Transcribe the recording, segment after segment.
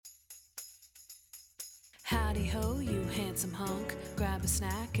Howdy ho, you handsome hunk. Grab a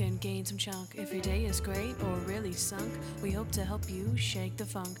snack and gain some chunk. If your day is great or really sunk, we hope to help you shake the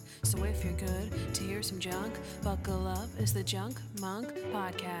funk. So if you're good to hear some junk, buckle up, it's the Junk Monk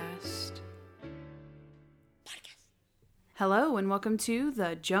Podcast. Hello and welcome to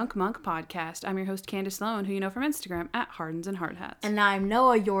the Junk Monk Podcast. I'm your host Candace Sloan, who you know from Instagram at Hardens and Hard Hats. And I'm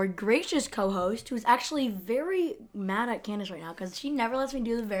Noah, your gracious co-host, who's actually very mad at Candace right now because she never lets me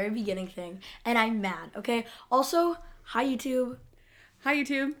do the very beginning thing, and I'm mad. Okay. Also, hi YouTube. Hi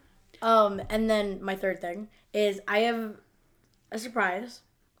YouTube. And then my third thing is I have a surprise,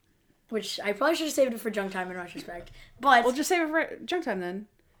 which I probably should have saved it for junk time in retrospect. But We'll just save it for junk time then,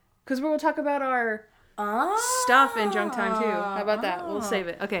 because we'll talk about our stuff in junk time too. How about that? We'll save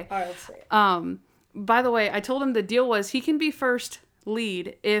it. Okay. All right, let's see it. By the way, I told him the deal was he can be first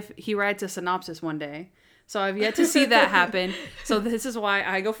lead if he writes a synopsis one day. So I've yet to see that happen. So this is why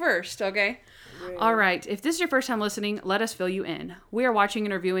I go first, okay? Really? All right. If this is your first time listening, let us fill you in. We are watching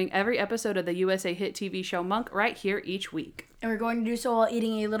and reviewing every episode of the USA hit TV show Monk right here each week. And we're going to do so while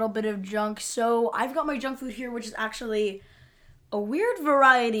eating a little bit of junk. So I've got my junk food here, which is actually a weird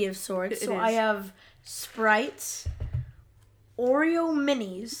variety of sorts. So I have Sprites, Oreo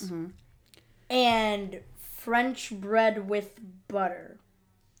minis, and French bread with butter.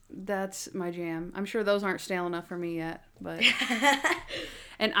 That's my jam. I'm sure those aren't stale enough for me yet, but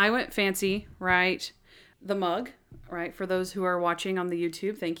and I went fancy, right? The mug, right? For those who are watching on the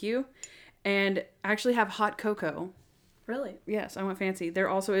YouTube, thank you. And I actually have hot cocoa. Really? Yes, I went fancy. There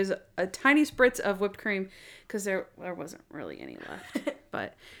also is a tiny spritz of whipped cream because there wasn't really any left.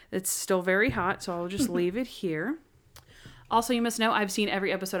 But it's still very hot, so I'll just leave it here. Also, you must know I've seen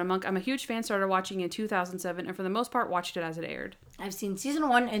every episode of Monk. I'm a huge fan, started watching in 2007, and for the most part, watched it as it aired. I've seen season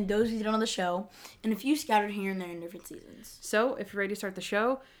 1 and those who did on the show, and a few scattered here and there in different seasons. So, if you're ready to start the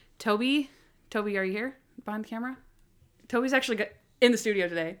show, Toby, are you here behind the camera? Toby's actually in the studio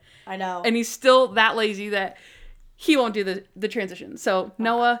today. I know. And he's still that lazy that he won't do the transition. So,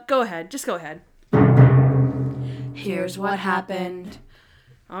 Noah, go ahead. Just go ahead. Here's what happened.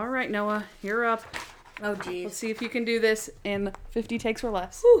 All right, Noah, you're up. Oh, geez. Let's see if you can do this in 50 takes or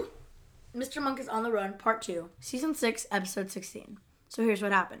less. Whew. Mr. Monk is on the Run, Part 2, Season 6, Episode 16. So here's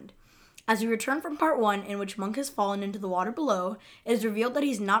what happened. As we return from Part 1, in which Monk has fallen into the water below, it is revealed that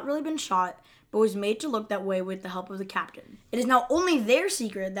he's not really been shot, but was made to look that way with the help of the captain. It is now only their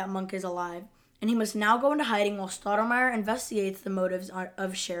secret that Monk is alive, and he must now go into hiding while Stottlemyre investigates the motives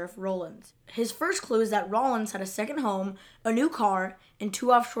of Sheriff Rollins. His first clue is that Rollins had a second home, a new car, and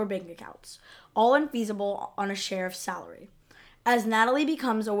 2 offshore bank accounts, all unfeasible on a sheriff's salary. As Natalie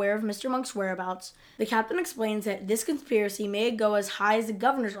becomes aware of Mr. Monk's whereabouts, the captain explains that this conspiracy may go as high as the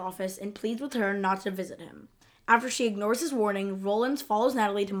governor's office and pleads with her not to visit him. After she ignores his warning, Rollins follows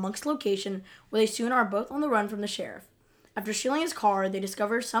Natalie to Monk's location, where they soon are both on the run from the sheriff. After stealing his car, they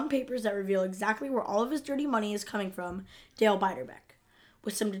discover some papers that reveal exactly where all of his dirty money is coming from, Dale Biderbeck.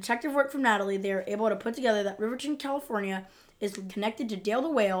 With some detective work from Natalie, they are able to put together that Riverton, California is connected to Dale the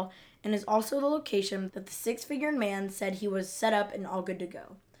Whale and is also the location that the six-figured man said he was set up and all good to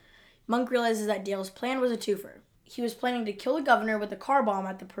go. Monk realizes that Dale's plan was a twofer. He was planning to kill the governor with a car bomb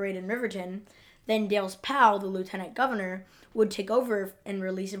at the parade in Riverton, then Dale's pal, the lieutenant governor, would take over and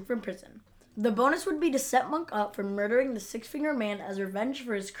release him from prison. The bonus would be to set Monk up for murdering the six-figure man as revenge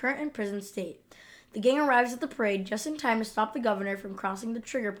for his current imprisoned state. The gang arrives at the parade just in time to stop the governor from crossing the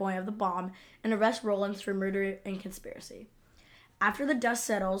trigger point of the bomb and arrest Rollins for murder and conspiracy. After the dust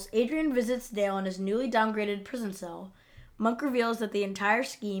settles, Adrian visits Dale in his newly downgraded prison cell. Monk reveals that the entire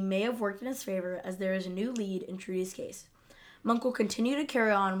scheme may have worked in his favor as there is a new lead in Trudy's case. Monk will continue to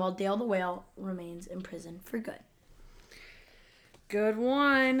carry on while Dale the Whale remains in prison for good. Good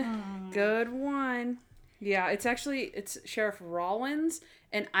one. Good one. Yeah, it's Sheriff Rollins,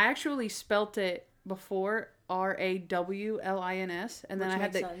 and I actually spelt it before Rawlins, and then I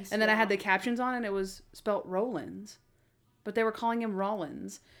had the captions on, and it was spelt Rollins, but they were calling him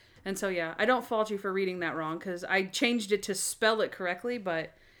Rollins, and so yeah, I don't fault you for reading that wrong because I changed it to spell it correctly,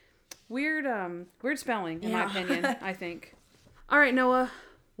 but weird spelling in my opinion. I think. All right, Noah,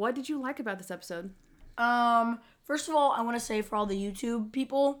 what did you like about this episode? First of all, I want to say for all the YouTube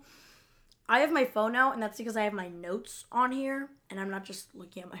people, I have my phone out, and that's because I have my notes on here, and I'm not just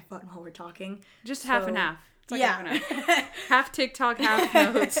looking at my phone while we're talking. Just half and half. It's like yeah. half and half. Half TikTok, half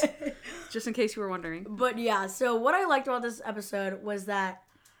notes. Just in case you were wondering. But yeah, so what I liked about this episode was that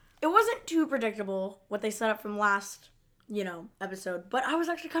it wasn't too predictable what they set up from last, episode, but I was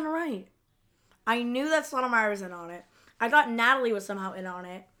actually kind of right. I knew that Stottlemyre was in on it. I thought Natalie was somehow in on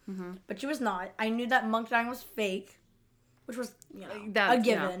it. But she was not. I knew that Monk dying was fake, which was, a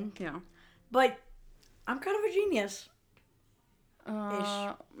given. Yeah. But I'm kind of a genius.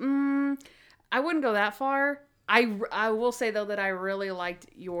 I wouldn't go that far. I will say though that I really liked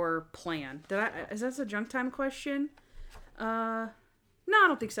your plan. Is that a junk time question? No, I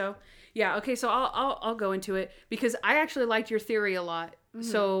don't think so. Yeah, okay, so I'll go into it because I actually liked your theory a lot. Mm-hmm.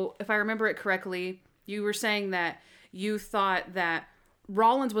 So if I remember it correctly, you were saying that you thought that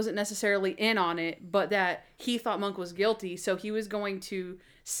Rollins wasn't necessarily in on it, but that he thought Monk was guilty, so he was going to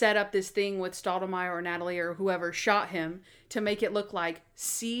set up this thing with Stottlemyre or Natalie or whoever shot him to make it look like,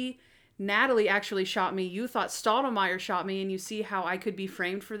 see, Natalie actually shot me, you thought Stottlemyre shot me, and you see how I could be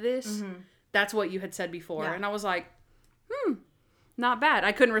framed for this? Mm-hmm. That's what you had said before. Yeah. And I was like, not bad.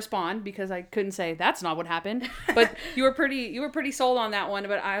 I couldn't respond because I couldn't say that's not what happened. But you were pretty sold on that one.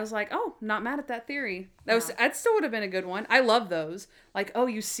 But I was like, oh, not mad at that theory. That still would have been a good one. I love those. Like, oh,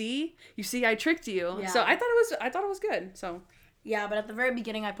 you see, I tricked you. Yeah. So I thought it was good. So yeah, but at the very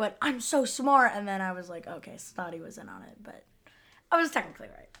beginning I put I'm so smart, and then I was like, okay, Stotty was in on it, but I was technically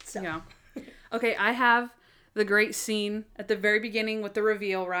right. So yeah. Okay, I have the great scene at the very beginning with the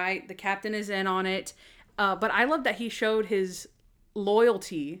reveal. Right, the captain is in on it. But I love that he showed his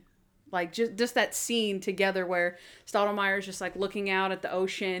loyalty, like just that scene together where Stottlemyre is just like looking out at the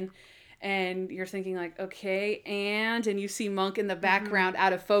ocean and you're thinking like, okay, and you see Monk in the background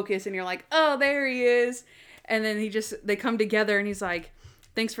out of focus and you're like, oh, there he is. And then they come together and he's like,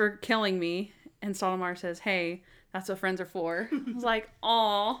 thanks for killing me. And Stottlemyre says, hey, that's what friends are for. I was like,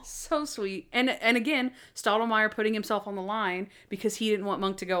 aw, so sweet. And again, Stottlemyre putting himself on the line because he didn't want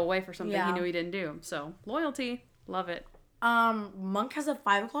Monk to go away for something he knew he didn't do. So loyalty, love it. Monk has a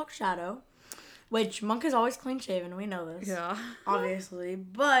 5 o'clock shadow, which Monk is always clean shaven. We know this. Yeah. Obviously.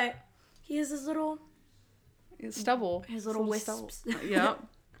 But he has his little stubble. His little wisps. Yep.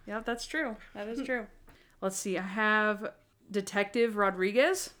 Yep, that's true. That is true. Let's see. I have Detective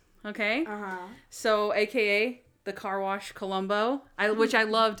Rodriguez. Okay. Uh-huh. So, AKA the car wash Columbo, which I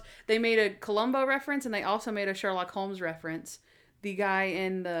loved. They made a Columbo reference and they also made a Sherlock Holmes reference. The guy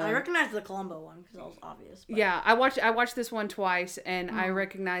in the... I recognized the Columbo one because that was obvious. But... Yeah, I watched this one twice, and I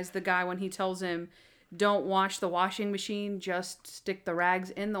recognized the guy when he tells him, don't wash the washing machine, just stick the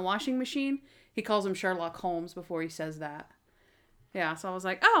rags in the washing machine. He calls him Sherlock Holmes before he says that. Yeah, so I was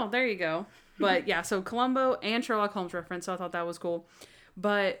like, oh, there you go. But yeah, so Columbo and Sherlock Holmes reference, so I thought that was cool.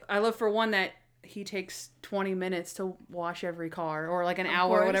 But I love for one that he takes 20 minutes to wash every car, or like an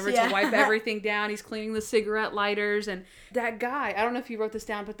hour or whatever to wipe everything down. He's cleaning the cigarette lighters, and that guy, I don't know if you wrote this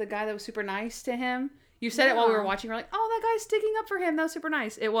down, but the guy that was super nice to him, you said it while we were watching, we're like, oh, that guy's sticking up for him, that was super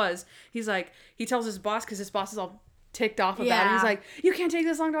nice. It was. He's like, he tells his boss, because his boss is all ticked off about it. He's like, you can't take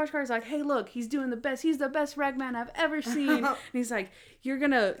this long to wash cars. He's like, hey, look, he's doing the best. He's the best ragman I've ever seen. And he's like, he's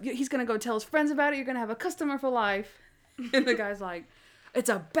gonna go tell his friends about it. You're gonna have a customer for life. And the guy's like, it's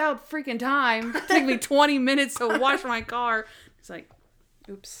about freaking time. It took me 20 minutes to wash my car. It's like,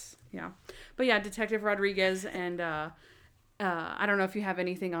 oops. Yeah. But yeah, Detective Rodriguez, and I don't know if you have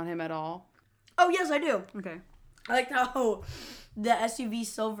anything on him at all. Oh, yes, I do. Okay. I like how the SUV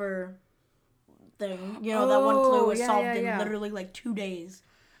silver thing, that one clue was solved in literally like 2 days.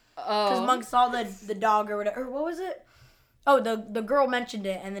 Because Monk saw the dog or whatever. Or what was it? Oh, the girl mentioned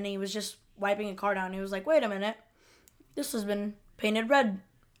it, and then he was just wiping a car down, and he was like, wait a minute. This has been painted red,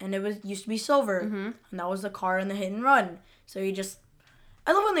 and it used to be silver, and that was the car in the hit and run. So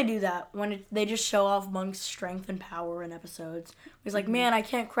I love when they do that, when they just show off Monk's strength and power in episodes. He's like, man, I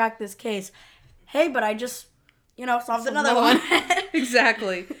can't crack this case. Hey, but I just, solved another one.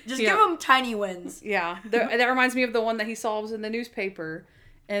 Exactly. Just give him tiny wins. Yeah, that reminds me of the one that he solves in the newspaper,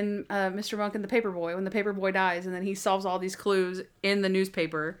 and Mr. Monk and the Paperboy, when the Paperboy dies, and then he solves all these clues in the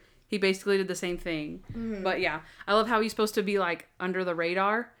newspaper. He basically did the same thing. Mm-hmm. But yeah, I love how he's supposed to be like under the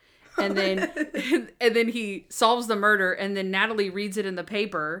radar. And then and then he solves the murder, and then Natalie reads it in the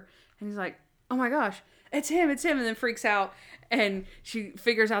paper and he's like, oh my gosh, it's him, and then freaks out, and she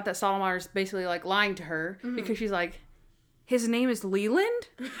figures out that Stottlemyre is basically like lying to her because she's like, his name is Leland?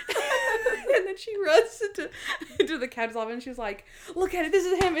 And then she runs into the captain's office and she's like, look at it, this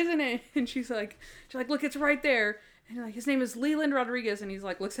is him, isn't it? And she's like, look, it's right there. And like, his name is Leland Rodriguez, and he's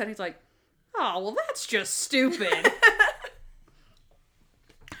like, looks at it, and he's like, oh, well, that's just stupid.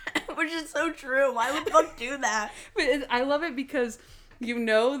 Which is so true. Why would Monk do that? But I love it because you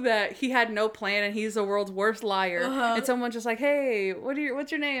know that he had no plan, and he's the world's worst liar. And someone's just like, hey,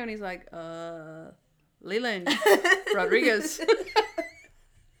 what's your name? And he's like, Leland Rodriguez.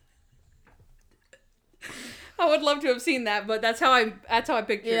 I would love to have seen that, but that's how I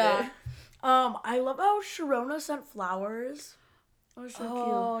pictured it. I love how Sharona sent flowers. Oh, so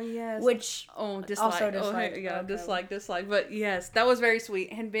Oh, cute. yes. Which dislike. also dislike. Yeah, Okay. dislike. But yes, that was very sweet.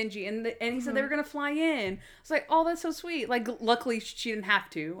 And Benji, and he said they were gonna fly in. I was like, oh, that's so sweet. Like, luckily she didn't have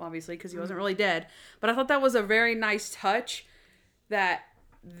to, obviously, because he wasn't really dead. But I thought that was a very nice touch that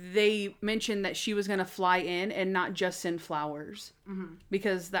they mentioned that she was gonna fly in and not just send flowers,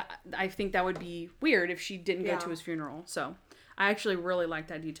 because I think that would be weird if she didn't go to his funeral. So I actually really liked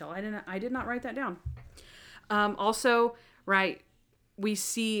that detail. I did not write that down. Also, right.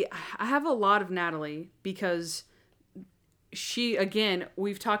 I have a lot of Natalie because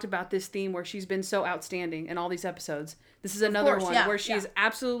we've talked about this theme where she's been so outstanding in all these episodes. This is another one where she is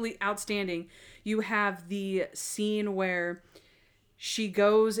absolutely outstanding. You have the scene where she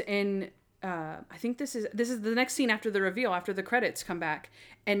goes in, I think this is the next scene after the reveal, after the credits come back,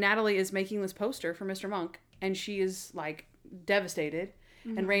 and Natalie is making this poster for Mr. Monk, and she is like devastated.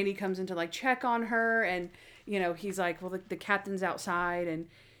 And Randy comes in to like check on her, and he's like, well, the captain's outside, and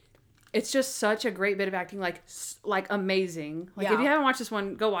it's just such a great bit of acting, like amazing. Like, if you haven't watched this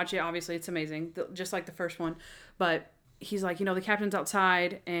one, go watch it. Obviously, it's amazing, just like the first one. But he's like, the captain's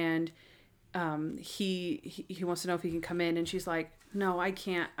outside, and he wants to know if he can come in, and she's like, no, I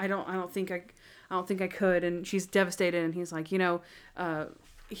can't. I don't think I could. And she's devastated, and he's like,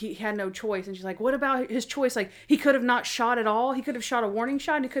 he had no choice. And she's like, what about his choice? Like, he could have not shot at all. He could have shot a warning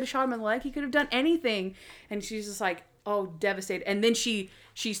shot, and he could have shot him in the leg. He could have done anything. And she's just like, oh, devastated. And then she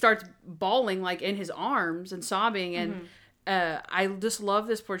starts bawling, like, in his arms and sobbing. And I just love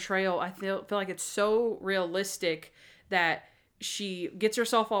this portrayal. I feel like it's so realistic that she gets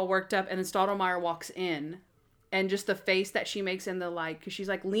herself all worked up, and then Stottlemyre walks in. And just the face that she makes in the, like, because she's,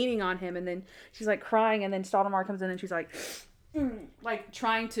 like, leaning on him, and then she's, like, crying, and then Stottlemyre comes in, and she's like... like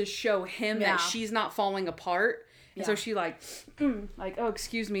trying to show him that she's not falling apart, and so she like oh,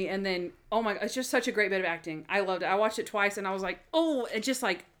 excuse me, and then oh my god, it's just such a great bit of acting. I loved it. I watched it twice, and I was like, oh, it just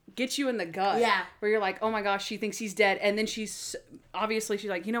like gets you in the gut, where you're like, oh my gosh, she thinks he's dead, and then she's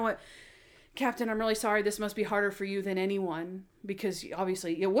like, you know what, Captain, I'm really sorry, this must be harder for you than anyone, because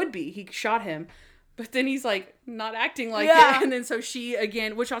obviously it would be, he shot him. But then he's like not acting like it, and then so she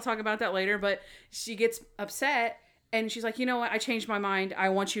again, which I'll talk about that later, but she gets upset. And she's like, you know what? I changed my mind. I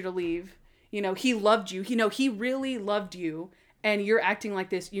want you to leave. He loved you. He really loved you. And you're acting like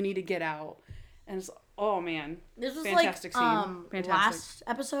this. You need to get out. And it's, oh, man. This was fantastic scene. Fantastic. Last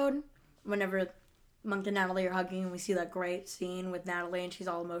episode, whenever Monk and Natalie are hugging, and we see that great scene with Natalie, and she's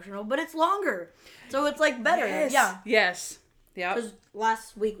all emotional. But it's longer. So it's, like, better. Yes. Yeah. Yes. Yeah. Because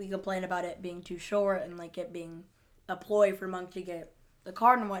last week we complained about it being too short and, like, it being a ploy for Monk to get the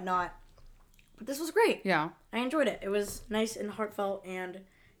card and whatnot. But this was great. Yeah. I enjoyed it. It was nice and heartfelt and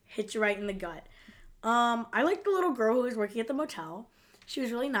hit you right in the gut. I liked the little girl who was working at the motel. She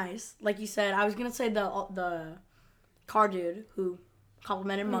was really nice. Like you said, I was going to say the car dude who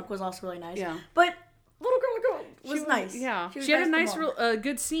complimented Monk was also really nice. Yeah. But little girl was nice. Yeah. She had a nice,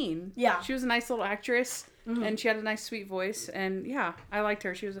 good scene. Yeah. She was a nice little actress. Mm-hmm. And she had a nice, sweet voice. And yeah, I liked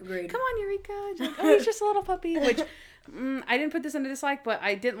her. She was agreed. Come on, Eureka. Like, oh, he's just a little puppy. Which... I didn't put this into dislike, but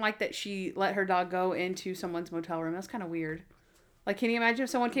I didn't like that she let her dog go into someone's motel room. That's kind of weird. Like, can you imagine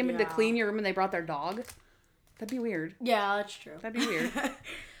if someone came in to clean your room and they brought their dog? That'd be weird. Yeah, that's true. That'd be weird.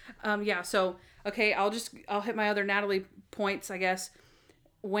 Yeah, so, okay, I'll hit my other Natalie points, I guess.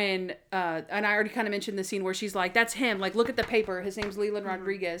 When, and I already kind of mentioned the scene where she's like, that's him. Like, look at the paper. His name's Leland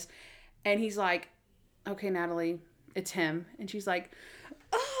Rodriguez. And he's like, okay, Natalie, it's him. And she's like,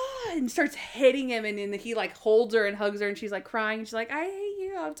 and starts hitting him, and then he like holds her and hugs her, and she's like crying, and she's like, I hate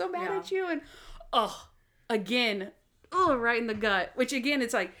you, I'm so mad at you, and again, right in the gut, which again,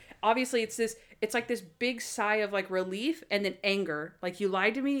 it's like, obviously it's like this big sigh of like relief and then anger, like, you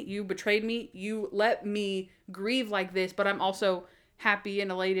lied to me, you betrayed me, you let me grieve like this, but I'm also happy and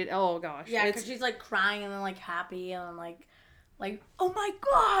elated. Oh gosh. Yeah, because she's like crying and then like happy and then like, oh my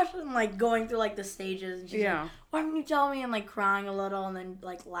gosh, and like going through like the stages, and she's like, why didn't you tell me, and like crying a little, and then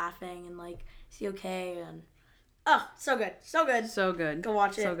like laughing, and like, is he okay? And so good. Go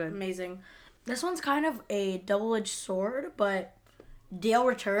watch it. So good. Amazing. This one's kind of a double-edged sword, but Dale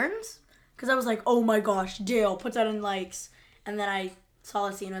returns, because I was like, oh my gosh, Dale, put that in likes, and then I saw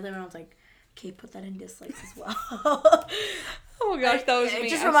the scene with him, and I was like, okay, put that in dislikes as well. Oh my gosh, that was me. It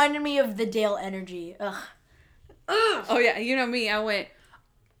just reminded me of the Dale energy. Ugh. Oh yeah, you know me. I went,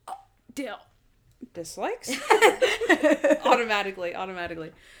 Dale, dislikes automatically.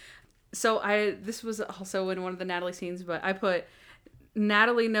 So this was also in one of the Natalie scenes, but I put,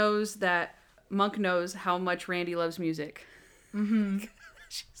 Natalie knows that Monk knows how much Randy loves music. Mm-hmm.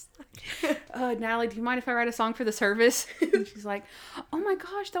 She's like, Natalie, do you mind if I write a song for the service? And she's like, oh my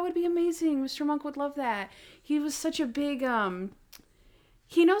gosh, that would be amazing. Mr. Monk would love that. He was such a big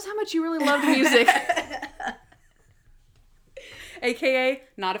he knows how much you really love music. AKA,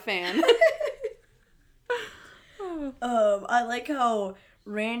 not a fan. I like how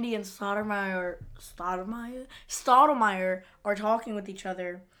Randy and Stottlemyre are talking with each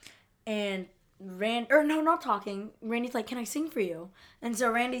other, and not talking. Randy's like, "Can I sing for you?" And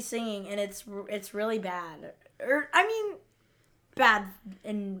so Randy's singing, and it's really bad. Bad,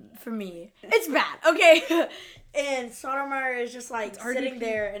 and for me, it's bad. Okay, and Stottlemyre is just like sitting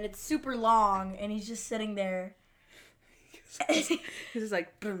there, and it's super long, and he's just sitting there. This is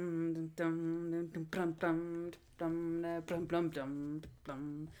like for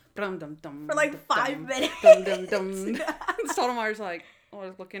like 5 minutes. Stottlemyre's like,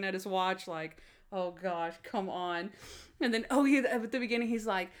 looking at his watch, like, oh gosh, come on. And then, at the beginning, he's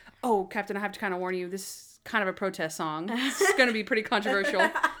like, oh, Captain, I have to kind of warn you, this is kind of a protest song. It's going to be pretty controversial,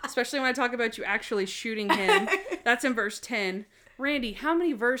 especially when I talk about you actually shooting him. That's in verse 10. Randy, how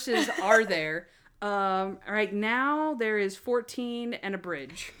many verses are there? Right now, there is 14 and a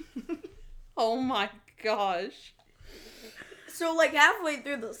bridge. Oh my gosh. So, like, halfway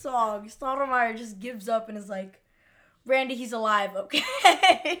through the song, Stottlemyre just gives up and is like, Randy, he's alive,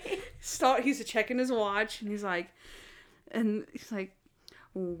 okay? He's checking his watch, and he's like,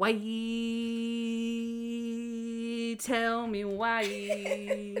 why? Tell me why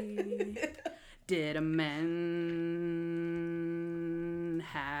did a man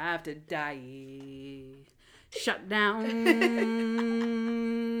have to die? Shut down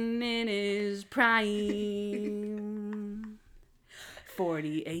in his prime.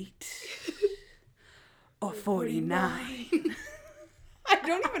 48 or 49. I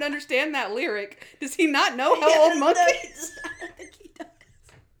don't even understand that lyric. Does he not know how old Monk is? I think he does.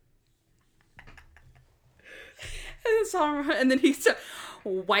 And then he's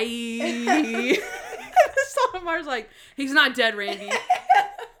why? Stottlemyre's like, he's not dead, Randy.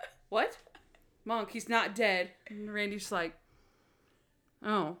 What? Monk, he's not dead. And Randy's like,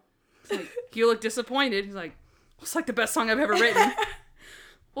 oh. He's like, you look disappointed. He's like, it's like the best song I've ever written.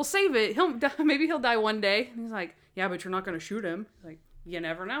 We'll save it. Maybe he'll die one day. And he's like, yeah, but you're not going to shoot him. He's like, you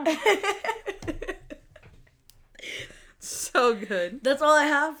never know. So good. That's all I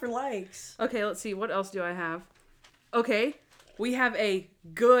have for likes. Okay, let's see. What else do I have? Okay, we have a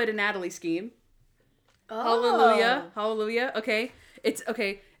good Natalie scheme. Oh. Hallelujah. Hallelujah. Okay. It's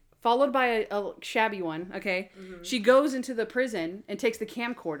okay. Followed by a shabby one. Okay. Mm-hmm. She goes into the prison and takes the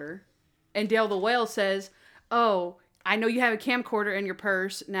camcorder. And Dale the Whale says, oh, I know you have a camcorder in your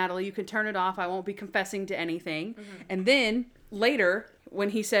purse, Natalie. You can turn it off. I won't be confessing to anything. Mm-hmm. And then later,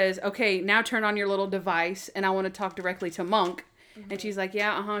 when he says, okay, now turn on your little device and I want to talk directly to Monk. Mm-hmm. And she's like,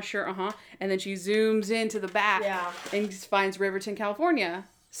 yeah, sure, And then she zooms into the back and finds Riverton, California.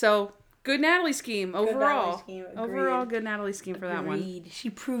 So, good Natalie scheme overall. Overall, good Natalie scheme for that one. She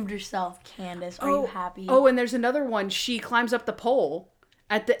proved herself, Candace. Are you happy? Oh, and there's another one. She climbs up the pole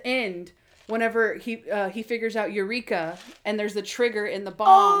at the end whenever he figures out Eureka and there's the trigger in the bomb.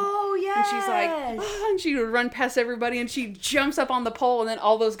 Oh, yes. And she's like, and she would run past everybody and she jumps up on the pole and then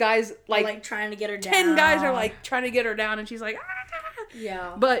all those guys like trying to get her down. 10 guys are like trying to get her down and she's like, ah.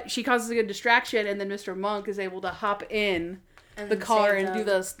 Yeah. But she causes a good distraction and then Mr. Monk is able to hop in the car and do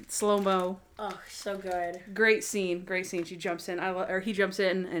the slow-mo. Oh, so good. Great scene. She jumps in. He jumps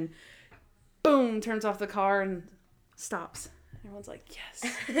in and boom, turns off the car and stops. Everyone's like, yes.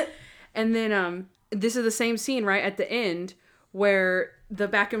 And then this is the same scene right at the end where the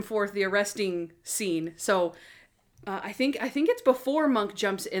back and forth, the arresting scene. So I think it's before Monk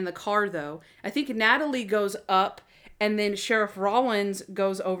jumps in the car though. I think Natalie goes up and then Sheriff Rollins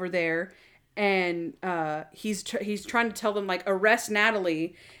goes over there and he's trying to tell them like arrest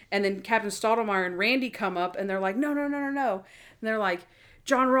Natalie, and then Captain Stottlemyre and Randy come up and they're like no, and they're like,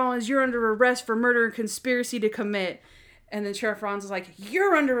 John Rollins, you're under arrest for murder and conspiracy to commit. And then Sheriff Rollins is like,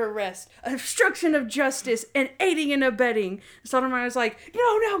 you're under arrest, obstruction of justice, and aiding and abetting. Stottlemyre is like,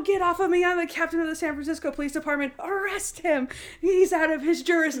 no, get off of me. I'm the captain of the San Francisco Police Department. Arrest him. He's out of his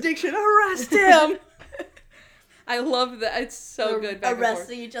jurisdiction. Arrest him. I love that. It's so good.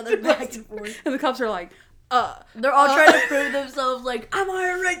 Arresting each other back and forth. And the cops are like, they're all trying to prove themselves like, I'm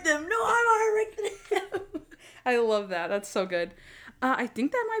hiring them. No, I'm hiring them. I love that. That's so good. I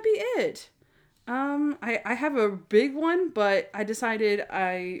think that might be it. I have a big one, but I decided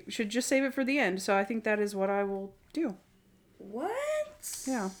I should just save it for the end. So I think that is what I will do. What?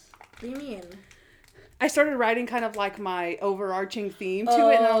 Yeah. What do you mean? I started writing kind of like my overarching theme to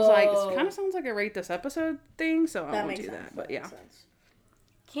it, and I was like, it kind of sounds like a rate this episode thing, so I won't do that. But yeah.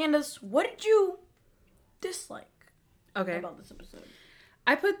 Candace, what did you dislike about this episode?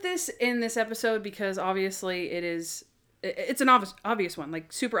 I put this in this episode because obviously it is it's an obvious one,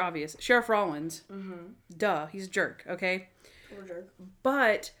 like super obvious. Sheriff Rollins. Mm-hmm. Duh, he's a jerk. Okay. Poor jerk.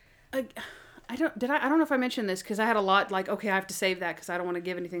 But I don't know if I mentioned this because I had a lot like, okay, I have to save that because I don't want to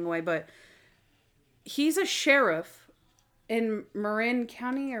give anything away. But he's a sheriff in Marin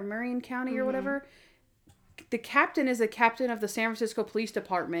County or whatever. The captain is the captain of the San Francisco Police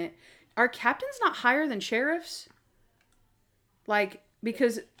Department. Are captains not higher than sheriffs? Like,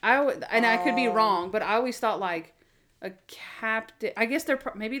 because I could be wrong, but I always thought like a captain. I guess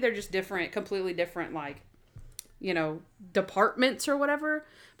maybe they're just different, completely different, like, you know, departments or whatever.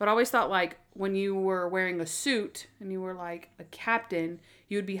 But I always thought like when you were wearing a suit and you were like a captain,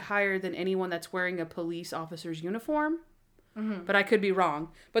 you would be higher than anyone that's wearing a police officer's uniform. Mm-hmm. But I could be wrong.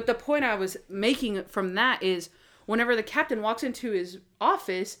 But the point I was making from that is whenever the captain walks into his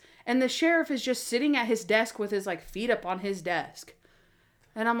office and the sheriff is just sitting at his desk with his like feet up on his desk.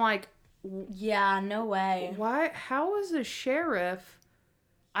 And I'm like, yeah, no way. Why? How is the sheriff?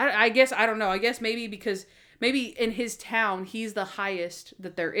 I guess, I don't know. I guess maybe because maybe in his town, he's the highest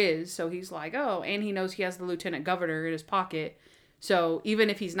that there is. So he's like, oh, and he knows he has the lieutenant governor in his pocket. So even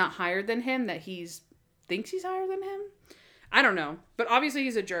if he's not higher than him, that thinks he's higher than him. I don't know. But obviously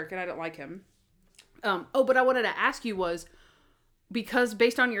he's a jerk and I don't like him. But I wanted to ask you because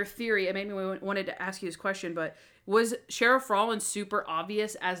based on your theory, it made me wanted to ask you this question, but was Sheriff Rollins super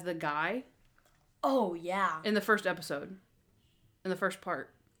obvious as the guy? Oh, yeah. In the first episode. In the first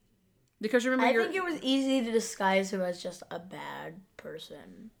part. Because remember I think it was easy to disguise him as just a bad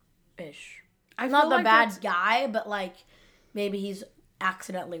person-ish. Not the bad guy, but like maybe he's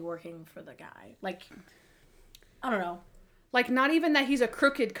accidentally working for the guy. Like, I don't know. Like, not even that he's a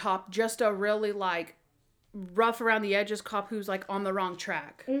crooked cop, just a really, like, rough around the edges cop who's, like, on the wrong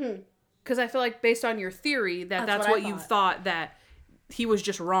track. Because I feel like, based on your theory, that's what you thought, that he was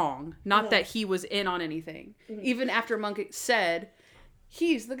just wrong. Not that he was in on anything. Even after Monk said,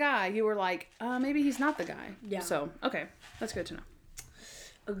 he's the guy, you were like, maybe he's not the guy. Yeah. So, okay. That's good to know.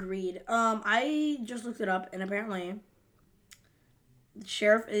 Agreed. I just looked it up, and apparently, the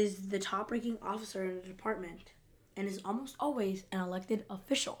sheriff is the top-ranking officer in the department. And is almost always an elected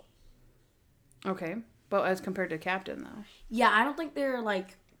official. Okay. But as compared to captain, though. Yeah, I don't think they're,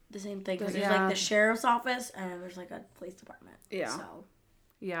 like, the same thing. Because there's, like, the sheriff's office and there's, like, a police department. Yeah. So.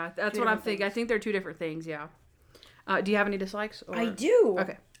 Yeah, that's what I'm thinking. I think they're two different things, yeah. Do you have any dislikes? Or? I do.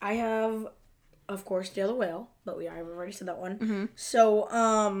 Okay. I have, of course, Dale the Whale. But I've already said that one. Mm-hmm. So,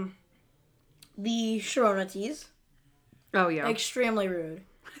 the Sharona teas. Oh, yeah. Extremely rude.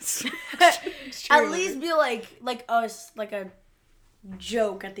 At least be like us, like a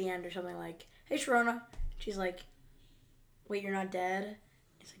joke at the end or something like, hey Sharona. She's like, wait, you're not dead?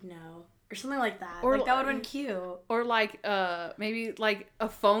 It's like, no. Or something like that. Or like, that would have been cute. Or like maybe like a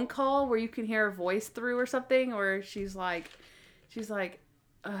phone call where you can hear her voice through or something, or she's like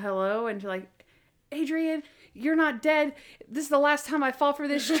hello, and she's like, Adrian, you're not dead. This is the last time I fall for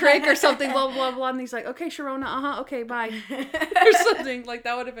this trick or something, blah, blah, blah. And he's like, okay, Sharona, okay, bye. Or something. Like,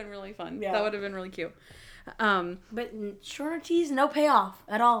 that would have been really fun. Yeah. That would have been really cute. But Sharona teas, no payoff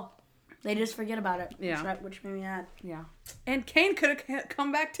at all. They just forget about it. Yeah. Which made me mad. Yeah. And Kane could have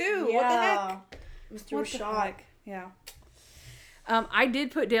come back too. Yeah. What the heck? Mr. Rashad. Yeah. I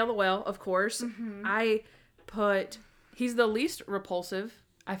did put Dale the Whale, of course. Mm-hmm. He's the least repulsive,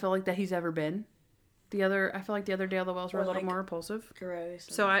 I feel like, that he's ever been. I feel like the other Dale the Whales were a little more repulsive. Gross.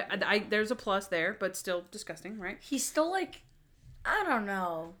 So I there's a plus there, but still disgusting, right? He's still like, I don't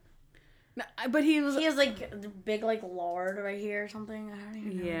know. No, but he has like the big like lard right here or something. I don't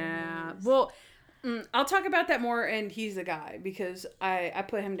even know. Yeah. Well, I'll talk about that more, and he's the guy because I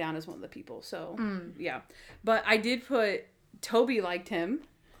put him down as one of the people. So yeah, but I did put Toby liked him.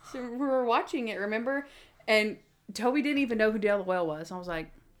 So we were watching it, remember? And Toby didn't even know who Dale the Whale was. I was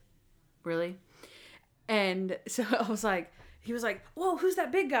like, really? And so I was like, he was like, whoa, who's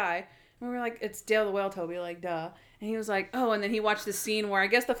that big guy? And we were like, it's Dale the Whale, Toby, like, duh. And he was like, oh, and then he watched the scene where I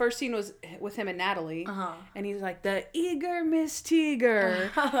guess the first scene was with him and Natalie. Uh-huh. And he's like, the eager Miss Teager.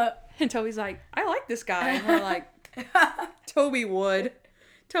 And Toby's like, I like this guy. And we're like, Toby would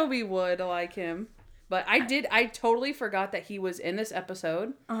like him. But I totally forgot that he was in this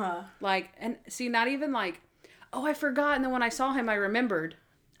episode. Uh-huh. Like, and see, not even like, oh, I forgot. And then when I saw him, I remembered.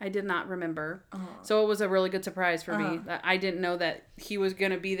 I did not remember. Uh-huh. So it was a really good surprise for me. That I didn't know that he was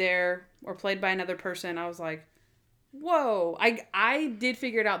going to be there or played by another person. I was like, whoa. I did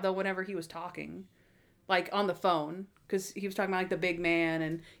figure it out, though, whenever he was talking. Like, on the phone. Because he was talking about, like, the big man.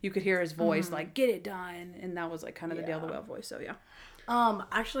 And you could hear his voice, like, get it done. And that was, like, kind of the Dale the Whale voice. So, yeah.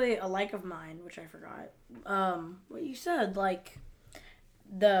 Actually, a like of mine, which I forgot. What you said, like,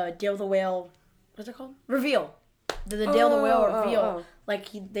 the Dale the Whale, what's it called? Reveal. the Dale the Whale reveal. Like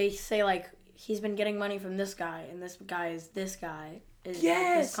they say like he's been getting money from this guy, and this guy is this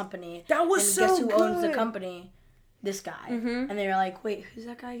company. That was and so guess who good. owns the company? This guy. And they're like, wait, who's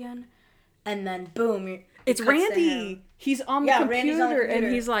that guy again? And then boom, it's Randy. He's on the Randy's on the computer, computer.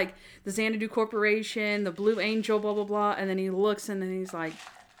 and he's like, the Xanadu Corporation, the Blue Angel, blah blah blah, and then he looks, and then he's like,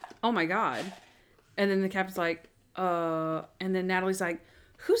 oh my god, and then the captain's like, and then Natalie's like,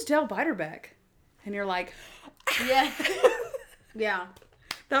 who's Dale Biderbeck? And you're like, yeah, yeah.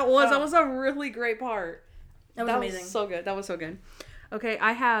 That was a really great part. That was amazing. So good. That was so good. Okay,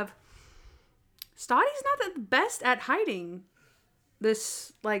 I have. Stottie's not the best at hiding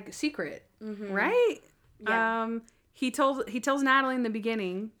this like secret, right? Yeah. He tells Natalie in the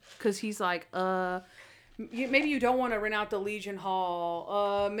beginning because he's like, maybe you don't want to rent out the Legion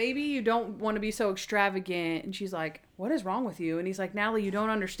Hall. Maybe you don't want to be so extravagant. And she's like, what is wrong with you? And he's like, Natalie, you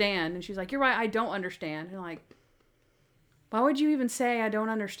don't understand. And she's like, you're right, I don't understand. And like, why would you even say I don't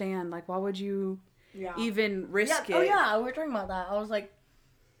understand? Like, why would you even risk it? Oh yeah, we were talking about that. I was like,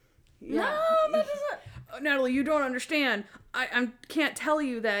 no, that doesn't. Natalie, you don't understand. I can't tell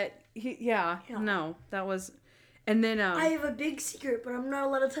you that. No, that was. And then I have a big secret, but I'm not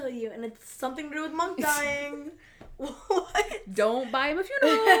allowed to tell you, and it's something to do with Monk dying. What? Don't buy him a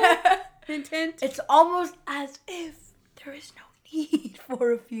funeral. Hint, hint. It's almost as if there is no need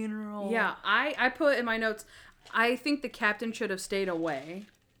for a funeral. Yeah, I put in my notes, I think the captain should have stayed away.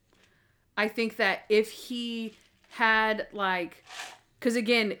 I think that if he had, like... Because,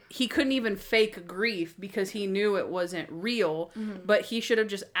 again, he couldn't even fake grief because he knew it wasn't real. But he should have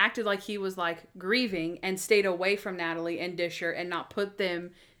just acted like he was, like, grieving and stayed away from Natalie and Disher and not put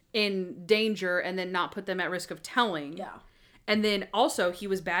them in danger and then not put them at risk of telling. Yeah. And then, also, he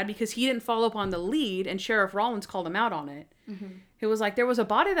was bad because he didn't follow up on the lead and Sheriff Rollins called him out on it. It was like, there was a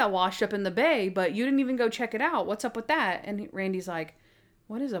body that washed up in the bay, but you didn't even go check it out. What's up with that? And Randy's like,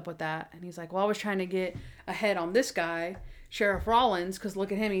 what is up with that? And he's like, well, I was trying to get ahead on this guy, Sheriff Rollins, because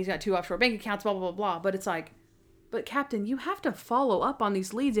look at him, he's got 2 offshore bank accounts, blah, blah, blah, blah. But it's like, but Captain, you have to follow up on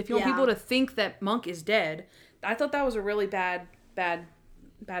these leads if you want people to think that Monk is dead. I thought that was a really bad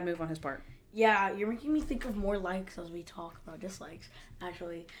move on his part. Yeah, you're making me think of more likes as we talk about dislikes,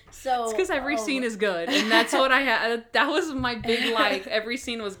 actually. So it's because every scene is good, and that's what I had. That was my big like. Every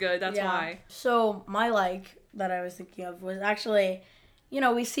scene was good. That's why. So my like that I was thinking of was actually,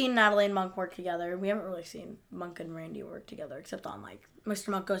 we've seen Natalie and Monk work together. We haven't really seen Monk and Randy work together, except on like Mr.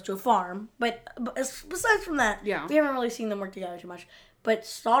 Monk Goes to a Farm. But besides from that, we haven't really seen them work together too much. But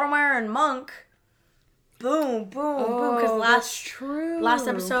Stottlemyre and Monk. Boom, boom, boom. Because last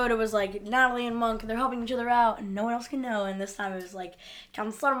episode, it was like Natalie and Monk, and they're helping each other out, and no one else can know. And this time, it was like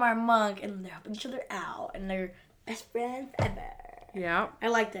Captain Stottlemyre and Monk, and they're helping each other out, and they're best friends ever. Yeah. I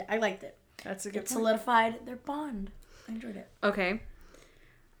liked it. That's a good point. It solidified their bond. I enjoyed it. Okay.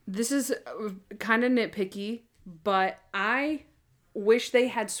 This is kind of nitpicky, but I wish they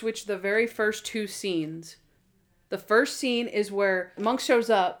had switched the very first 2 scenes. The first scene is where Monk shows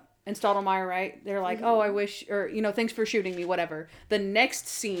up, and Stottlemyre, right? They're like, oh, I wish, or, thanks for shooting me, whatever. The next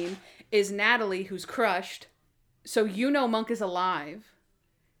scene is Natalie, who's crushed. So Monk is alive.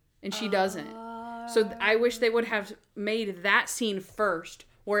 And she doesn't. So I wish they would have made that scene first,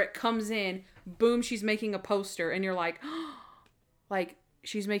 where it comes in, boom, she's making a poster, and you're like, like,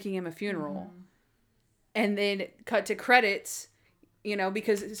 she's making him a funeral. And then cut to credits,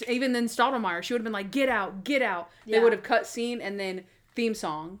 because even then Stottlemyre, she would have been like, get out, get out. Yeah. They would have cut scene and then theme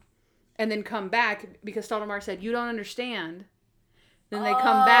song. And then come back because Stottlemyre said, you don't understand. Then they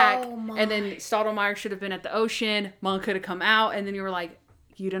come back and then Stottlemyre should have been at the ocean. Monk could have come out and then you were like,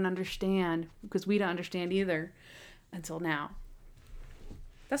 you don't understand because we don't understand either until now.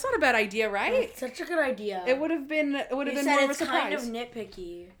 That's not a bad idea, right? That's such a good idea. It would have been more of a surprise. It's kind of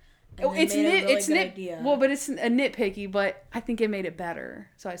nitpicky. It's idea. Well, but it's a nitpicky, but I think it made it better.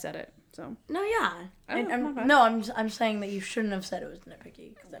 So I said it. So no, yeah. I'm saying that you shouldn't have said it was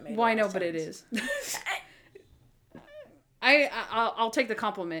nitpicky because that made. Well, I know, but it is. I'll take the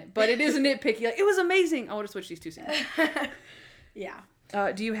compliment, but it is a nitpicky. Like, it was amazing. I want to switch these 2 scenes. Yeah.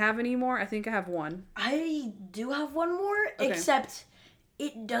 Do you have any more? I think I have one. I do have one more, except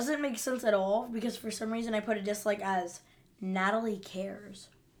it doesn't make sense at all because for some reason I put a dislike as Natalie cares.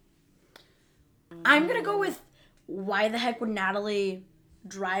 I'm gonna go with why the heck would Natalie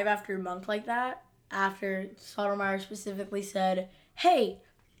drive after Monk like that after Stottlemyre specifically said, hey,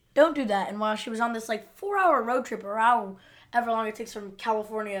 don't do that. And while she was on this 4-hour road trip or however long it takes from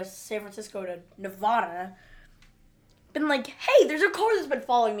California, San Francisco to Nevada, been like, hey, there's a car that's been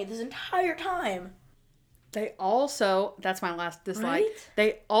following me this entire time. They also, that's my last dislike. Right?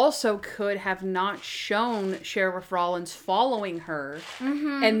 They also could have not shown Sheriff Rollins following her.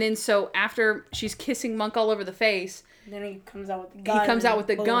 Mm-hmm. And then so after she's kissing Monk all over the face, Then he comes out with the gun. he comes out with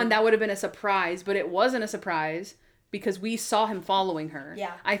the boom. gun. That would have been a surprise, but it wasn't a surprise because we saw him following her.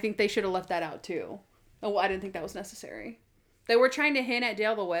 Yeah. I think they should have left that out too. Oh, I didn't think that was necessary. They were trying to hint at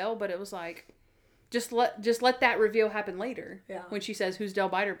Dale the Whale, but it was like, just let that reveal happen later. Yeah. When she says, "Who's Dale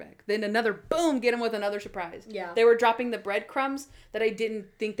Biderbeck?" Then another boom, get him with another surprise. Yeah. They were dropping the breadcrumbs that I didn't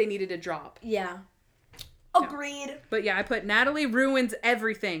think they needed to drop. Yeah. Agreed. But yeah, I put Natalie ruins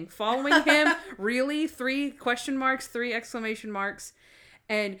everything. Following him, really? 3 question marks, 3 exclamation marks.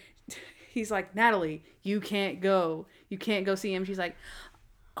 And he's like, "Natalie, you can't go. You can't go see him." She's like,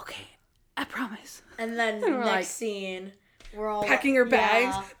 "Okay, I promise." And then And we're next like, scene, we're all Packing her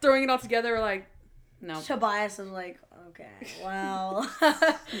bags, Yeah. throwing it all together. We're like, no. Tobias is like, okay, well.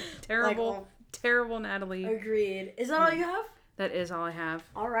 Terrible, terrible Natalie. Agreed. Is that all you have? That is all I have.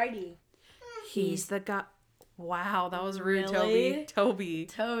 Alrighty. He's the guy. Wow, that was rude, Really? Toby.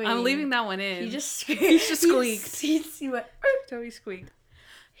 Toby. I'm leaving that one in. He just He just squeaked. He went. Toby squeaked.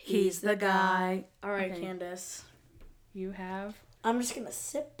 He's the guy. All right, Okay. Candace. You have I'm just gonna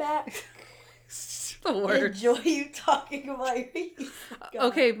sit back, the word. enjoy you talking about your. He's the guy.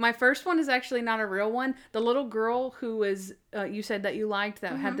 Okay, my first one is actually not a real one. The little girl who was, you said that you liked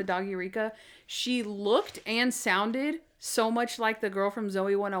that had the dog Eureka, she looked and sounded so much like the girl from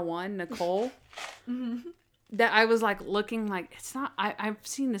Zoe 101, Nicole, that I was like looking like, it's not, I've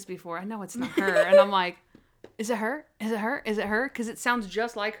seen this before. I know it's not her. And I'm like, is it her? Is it her? Is it her? Because it sounds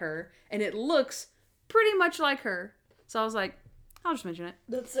just like her and it looks pretty much like her. So I was like, I'll just mention it.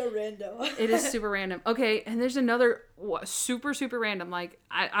 That's so random. It is super random. Okay, and there's another super, super random. Like,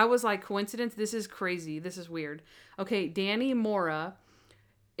 I was like, coincidence? This is crazy. This is weird. Okay, Danny Mora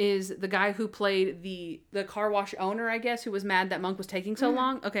is the guy who played the car wash owner, I guess, who was mad that Monk was taking so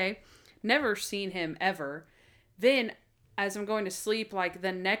long. Okay, never seen him ever. Then, as I'm going to sleep, like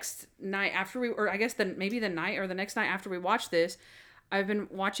the next night after maybe the night or the next night after we watched this, I've been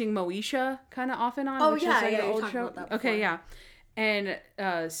watching Moesha kind of off and on. Oh, which yeah, is like yeah, an you old talked show. about that before. Okay, yeah. And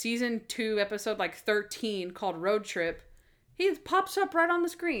season 2, episode like 13, called Road Trip, he pops up right on the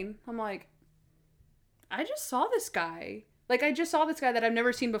screen. I'm like, I just saw this guy. Like, I just saw this guy that I've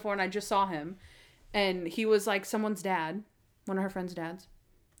never seen before, and I just saw him. And he was like someone's dad, one of her friend's dads.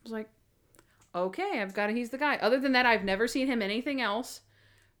 I was like, okay, he's the guy. Other than that, I've never seen him anything else.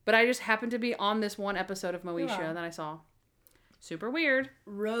 But I just happened to be on this one episode of Moesha that I saw. Super weird.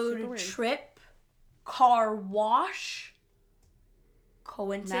 Road Super weird. trip, car wash.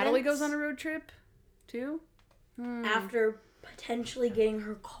 Coincidence. Natalie goes on a road trip, too? after potentially getting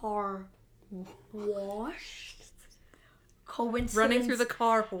her car washed. Coincidence. Running through the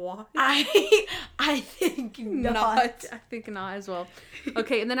car. What? I think not. I think not as well.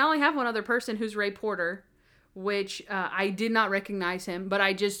 Okay, and then I only have one other person who's Ray Porter, which I did not recognize him, but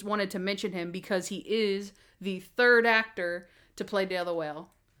I just wanted to mention him because he is the 3rd actor to play Dale the Whale.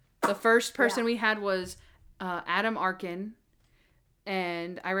 The first person we had was Adam Arkin,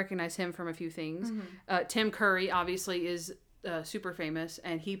 and I recognize him from a few things. Mm-hmm. Tim Curry, obviously, is super famous,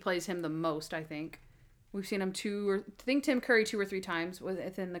 and he plays him the most, I think. We've seen him Tim Curry 2 or 3 times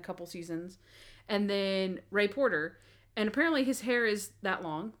within a couple seasons. And then Ray Porter. And apparently his hair is that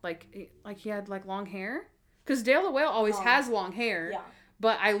long. Like he had like long hair. Because Dale the Whale always has long hair. Yeah.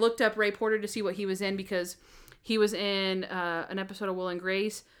 But I looked up Ray Porter to see what he was in because he was in an episode of Will and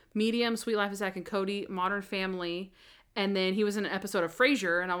Grace, Medium, Sweet Life of Zack and Cody, Modern Family. And then he was in an episode of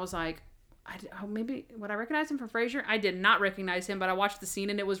Frasier. And I was like, maybe would I recognize him from Frasier? I did not recognize him, but I watched the scene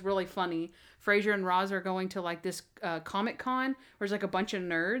and it was really funny. Frasier and Roz are going to like this Comic Con where there's like a bunch of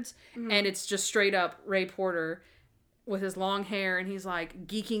nerds, and it's just straight up Ray Porter with his long hair, and he's like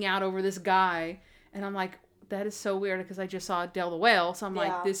geeking out over this guy, and I'm like, that is so weird because I just saw Dale the Whale, so I'm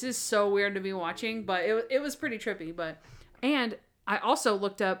like, this is so weird to be watching, but it was pretty trippy. And I also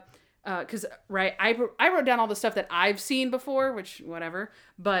looked up. Because, I wrote down all the stuff that I've seen before, which, whatever.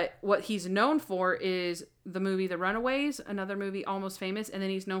 But what he's known for is the movie The Runaways, another movie almost famous. And then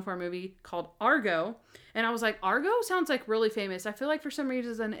he's known for a movie called Argo. And I was like, Argo sounds like really famous. I feel like for some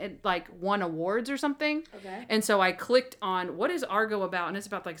reason it like won awards or something. Okay. And so I clicked on, what is Argo about? And it's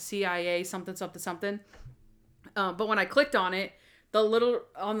about like CIA something. But when I clicked on it, on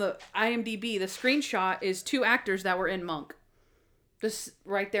the IMDb, the screenshot is 2 actors that were in Monk. Just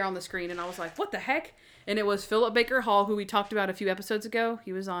right there on the screen, and I was like, what the heck? And it was Philip Baker Hall, who we talked about a few episodes ago.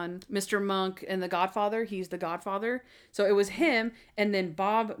 He was on Mr. Monk and The Godfather. He's the Godfather. So it was him, and then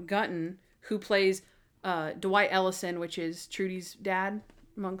Bob Gunton, who plays Dwight Ellison, which is Trudy's dad.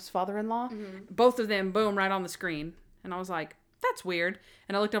 Monk's father-in-law. Mm-hmm. Both of them, boom, right on the screen. And I was like, that's weird.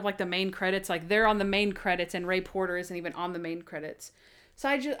 And I looked up like the main credits, like they're on the main credits and Ray Porter isn't even on the main credits. So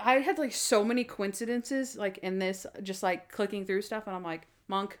I had like so many coincidences like in this, just like clicking through stuff, and I'm like,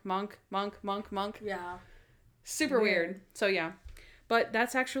 Monk. Yeah. Super weird. So yeah. But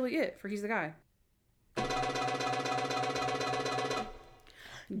that's actually it for He's the Guy.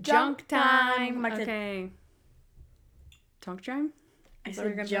 Junk time. Okay. Junk time? I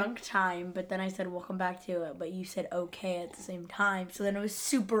said junk time, but then I said welcome back to it, but you said okay at the same time, so then it was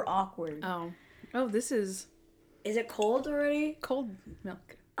super awkward. Oh, this is... Is it cold already? Cold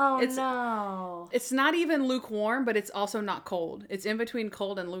milk. Oh, no. It's not even lukewarm, but it's also not cold. It's in between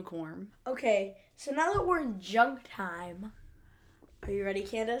cold and lukewarm. Okay, so now that we're in junk time, are you ready,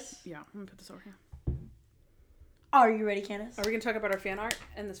 Candace? Yeah, I'm going to put this over here. Are you ready, Candace? Are we going to talk about our fan art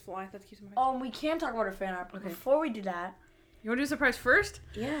and this fly that keeps in my face? We can talk about our fan art, but Okay. before we do that... You want to do a surprise first?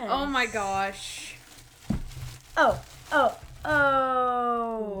 Yes. Oh my gosh. Oh.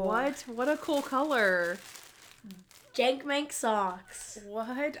 What? What a cool color. Jank Mank socks. What?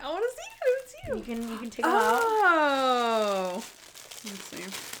 I want to see You can take them out. Oh. Let's see.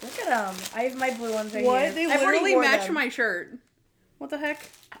 Look at them. I have my blue ones right What? here. They I've already literally worn match them. my shirt. What the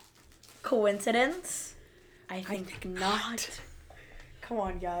heck? Coincidence? I think not. Come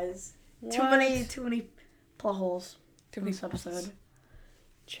on, guys. What? Too many plot holes Too in many this episode.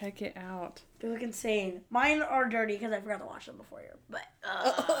 Check it out. They look insane. Mine are dirty because I forgot to wash them before here. But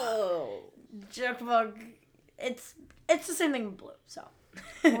Junk Monk, it's the same thing with blue. So.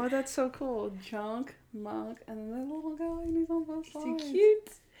 Oh, that's so cool. Junk, Monk, and then the little guy, and he's on both sides. So cute.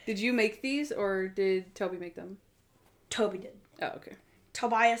 Did you make these, or did Toby make them? Toby did. Oh, okay.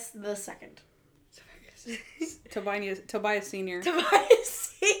 Tobias the second. Tobias Senior. Tobias.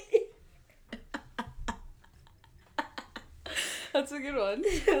 That's a good one.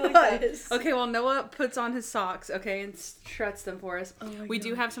 I like that. Okay, well, Noah puts on his socks, okay, and struts them for us. We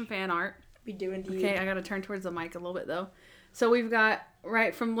do have some fan art. We do indeed. Okay, I gotta turn towards the mic a little bit, though. So we've got,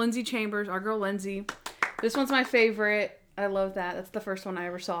 right, from Lindsay Chambers, our girl Lindsay. This one's my favorite. I love that. That's the first one I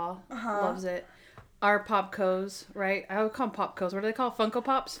ever saw. Loves it. Our Popcos, right? I would call them Popcos. What do they call Funko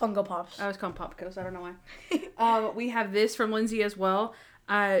Pops? Funko Pops. I always call them Popcos. I don't know why. We have this from Lindsay as well.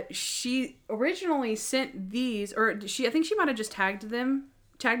 She originally sent these, or I think she might have just tagged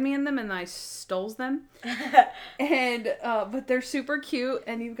me in them, and I stole them. And but they're super cute.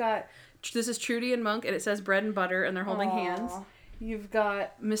 And you've got, this is Trudy and Monk, and it says bread and butter, and they're holding hands. You've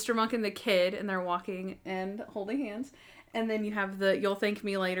got Mr. Monk and the kid, and they're walking and holding hands. And then you have the You'll Thank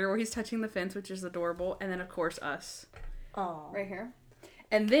Me Later, where he's touching the fence, which is adorable. And then, of course, us. Aww. Right here.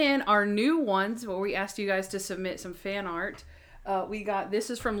 And then our new ones, where we asked you guys to submit some fan art. We got, this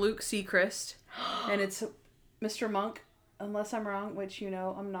is from Luke Seacrest. And it's Mr. Monk, unless I'm wrong, which you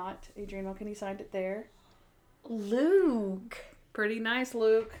know I'm not. Adrian Monk, and he signed it there. Luke. Pretty nice,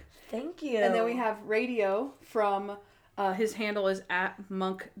 Luke. Thank you. And then we have Radio from, his handle is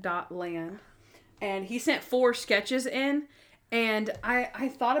 @monk.land. And he sent 4 sketches in. And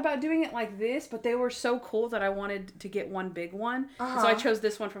I thought about doing it like this, but they were so cool that I wanted to get one big one. So I chose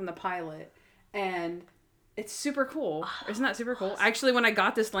this one from the pilot. And it's super cool. Isn't that super cool? Actually, when I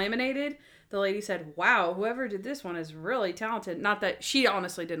got this laminated, the lady said, wow, whoever did this one is really talented. Not that she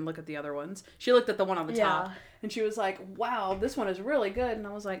honestly didn't look at the other ones. She looked at the one on the top. And she was like, wow, this one is really good. And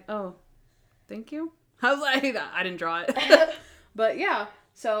I was like, oh, thank you. I was like, I didn't draw it. But yeah.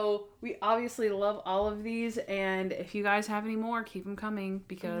 So we obviously love all of these, and if you guys have any more, keep them coming,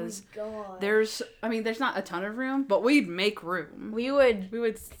 because there's not a ton of room, but we'd make room. We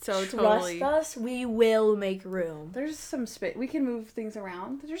would so trust totally. us. We will make room. There's some space. We can move things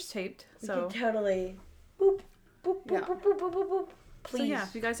around. They're just taped. So we can totally. Boop, boop, boop, Yeah. boop, boop, boop, boop, boop. Please. So yeah,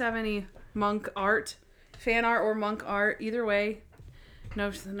 if you guys have any Monk art, fan art or Monk art, either way, no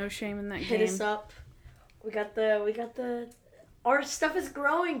shame in that game. Hit us up. We got the. Our stuff is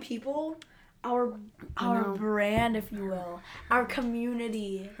growing, people. Our brand, if you will. Our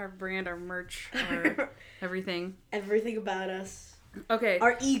community. Our brand, our merch, our everything. Everything about us. Okay.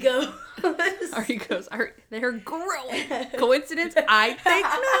 Our ego. Our egos. They're growing. Coincidence? I think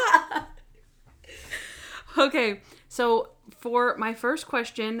not. Okay. So for my first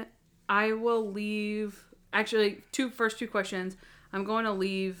question, I will leave... Actually, first two questions, I'm going to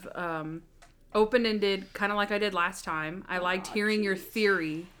leave... open-ended, kind of like I did last time. I liked hearing your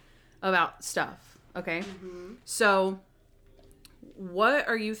theory about stuff. Okay? Mm-hmm. So, what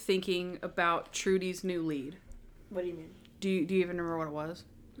are you thinking about Trudy's new lead? What do you mean? Do you even remember what it was?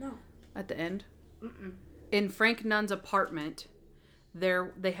 No. At the end? Mm-mm. In Frank Nunn's apartment,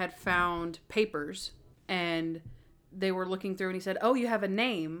 they had found papers, and they were looking through and he said, "Oh, you have a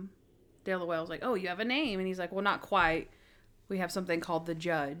name." Dale the Whale was like, "Oh, you have a name." And he's like, "Well, not quite. We have something called the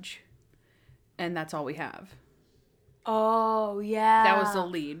Judge. And that's all we have." Oh, yeah. That was the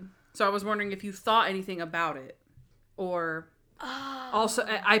lead. So I was wondering if you thought anything about it. Or also,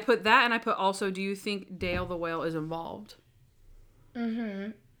 I put that and I put also, do you think Dale the Whale is involved?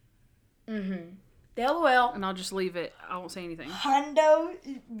 Dale the Whale. And I'll just leave it. I won't say anything. Hundo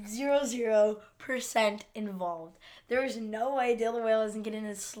 0% involved. There is no way Dale the Whale isn't getting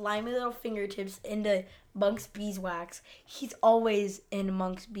his slimy little fingertips into Monk's beeswax. He's always in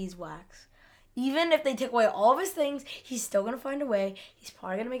Monk's beeswax. Even if they take away all of his things, he's still going to find a way. He's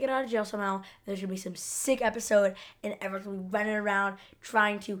probably going to make it out of jail somehow. There's going to be some sick episode, and everyone's going to be running around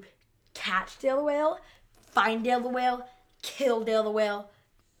trying to catch Dale the Whale, find Dale the Whale, kill Dale the Whale.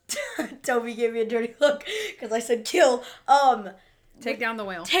 Toby gave me a dirty look because I said kill. Take down the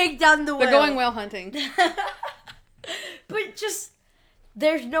whale. Take down the whale. They're going whale hunting. But just,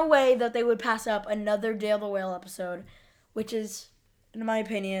 there's no way that they would pass up another Dale the Whale episode, which is, in my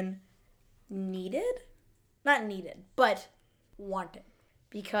opinion, needed? Not needed, but wanted.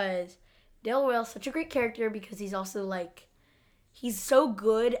 Because Dale the Whale is such a great character because he's also like, he's so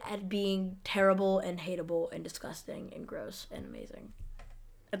good at being terrible and hateable and disgusting and gross and amazing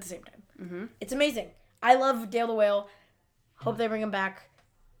at the same time. Mm-hmm. It's amazing. I love Dale the Whale. Hope they bring him back.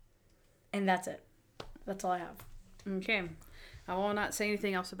 And that's it. That's all I have. Okay. I will not say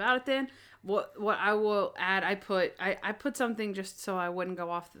anything else about it then. What I will add, I put something just so I wouldn't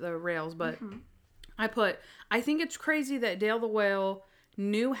go off the rails, but I think it's crazy that Dale the Whale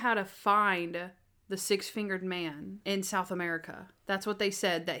knew how to find the six-fingered man in South America. That's what they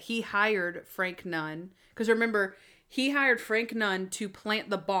said, that he hired Frank Nunn. Because remember, he hired Frank Nunn to plant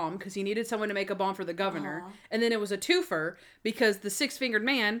the bomb because he needed someone to make a bomb for the governor. And then it was a twofer because the six-fingered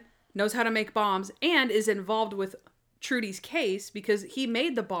man knows how to make bombs and is involved with Trudy's case because he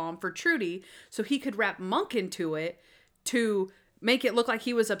made the bomb for Trudy so he could wrap Monk into it to make it look like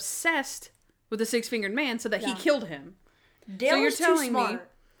he was obsessed with the six-fingered man so that he killed him. Dale so you're telling too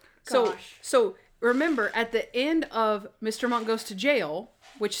smart. Me so remember at the end of Mr. Monk Goes to Jail,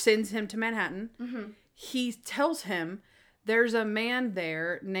 which sends him to Manhattan, he tells him there's a man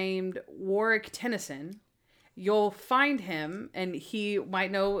there named Warwick Tennyson. You'll find him and he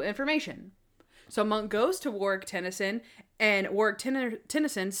might know information. So Monk goes to Warwick Tennyson, and Warwick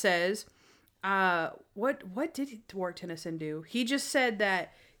Tennyson says, what did Warwick Tennyson do? He just said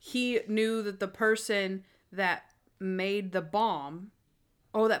that he knew that the person that made the bomb,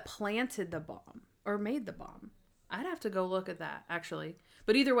 that planted the bomb, or made the bomb. I'd have to go look at that, actually.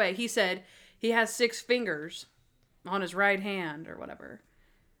 But either way, he said he has 6 fingers on his right hand, or whatever.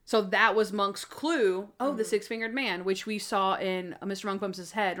 So that was Monk's clue, the six-fingered man, which we saw in Mr. Monk Bumps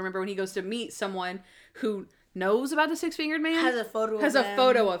His Head. Remember when he goes to meet someone who knows about the six-fingered man? Has a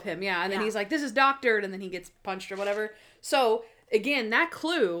photo of him, yeah. And then he's like, this is doctored, and then he gets punched or whatever. So, again, that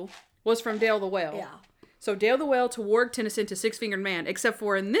clue was from Dale the Whale. Yeah. So Dale the Whale to Warwick Tennyson to six-fingered man, except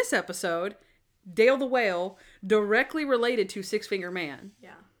for in this episode, Dale the Whale directly related to six-fingered man.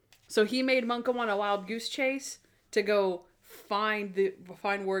 Yeah. So he made Monk go on a wild goose chase to go find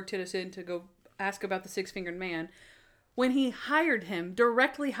Warwick Tennyson to go ask about the six-fingered man when he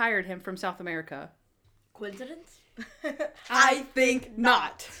directly hired him from South America. Coincidence? I think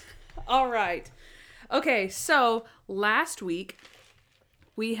not. All right. Okay, so last week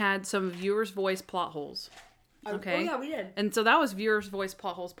we had some viewers' voice plot holes. Okay. Oh, yeah, we did. And so that was viewers' voice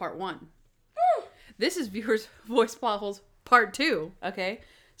plot holes part 1. This is viewers' voice plot holes part 2. Okay.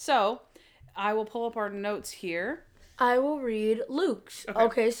 So I will pull up our notes here. I will read Luke's.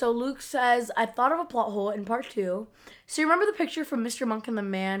 Okay, so Luke says, I thought of a plot hole in part 2. So you remember the picture from Mr. Monk and the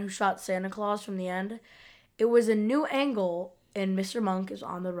man who shot Santa Claus from the end? It was a new angle in Mr. Monk is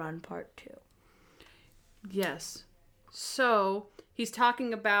on the Run part 2. Yes. So he's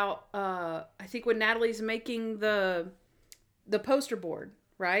talking about, I think when Natalie's making the poster board,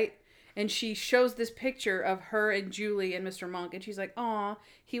 right? And she shows this picture of her and Julie and Mr. Monk. And she's like, aw,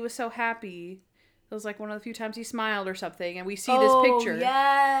 he was so happy. It was like one of the few times he smiled or something. And we see this picture.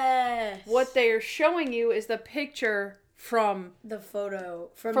 Yes. What they're showing you is the picture from the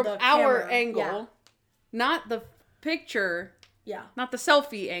photo. From our camera. angle. Yeah. Not the picture. Yeah. Not the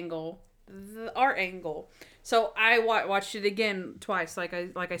selfie angle. Our angle. So I watched it again twice, like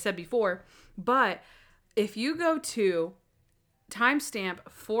I said before. But if you go to timestamp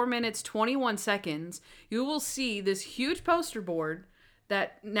 4 minutes 21 seconds, you will see this huge poster board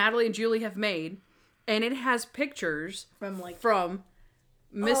that Natalie and Julie have made, and it has pictures from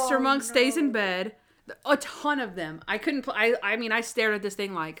Mr. Monk Stays in Bed, a ton of them. I couldn't I mean, I stared at this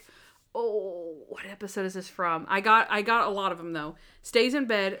thing like, Oh, what episode is this from? I got a lot of them though. Stays in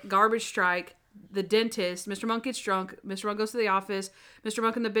bed, garbage strike, the dentist, Mr. Monk gets drunk, Mr. Monk goes to the office, Mr.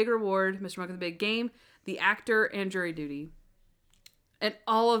 Monk and the big reward, Mr. Monk and the big game, the actor, and jury duty. And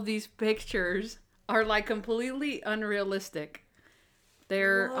all of these pictures are like completely unrealistic.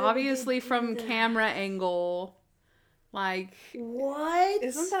 They're obviously from camera angle. Like, what?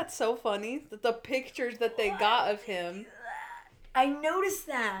 Isn't that so funny? The pictures that they got of him. I noticed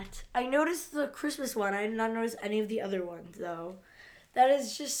that. I noticed the Christmas one. I did not notice any of the other ones, though. That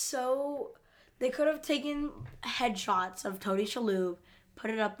is just so... They could have taken headshots of Tony Shalhoub,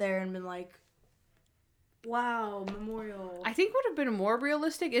 put it up there, and been like, wow, memorial. I think what would have been more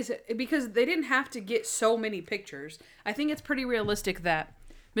realistic is because they didn't have to get so many pictures. I think it's pretty realistic that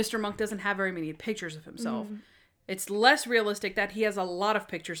Mr. Monk doesn't have very many pictures of himself. Mm. It's less realistic that he has a lot of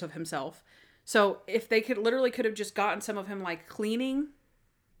pictures of himself. So if they could have just gotten some of him like cleaning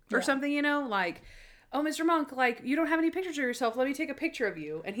or something, you know, like, oh, Mr. Monk, like, you don't have any pictures of yourself. Let me take a picture of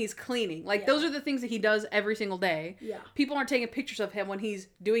you. And he's cleaning. Like, those are the things that he does every single day. Yeah. People aren't taking pictures of him when he's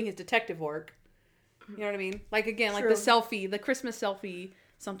doing his detective work. You know what I mean? Like, again, like the selfie, the Christmas selfie,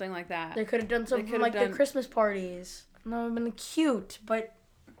 something like that. They could have done something like the Christmas parties. That would have been cute, but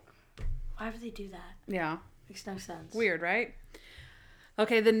why would they do that? Yeah. Makes no sense. Weird, right?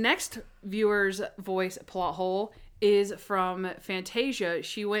 Okay, the next viewer's voice plot hole is from Fantasia.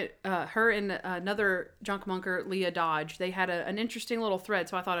 She went, her and another junk monker, Leah Dodge, they had an interesting little thread,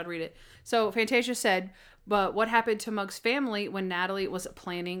 so I thought I'd read it. So Fantasia said, but what happened to Monk's family when Natalie was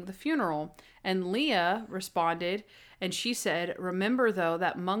planning the funeral? And Leah responded, and she said, remember, though,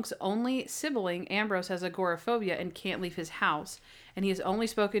 that Monk's only sibling, Ambrose, has agoraphobia and can't leave his house. And he has only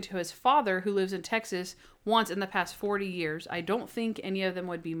spoken to his father, who lives in Texas, once in the past 40 years. I don't think any of them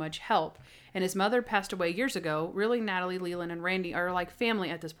would be much help. And his mother passed away years ago. Really, Natalie, Leland, and Randy are like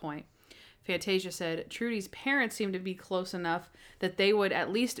family at this point. Fantasia said, Trudy's parents seem to be close enough that they would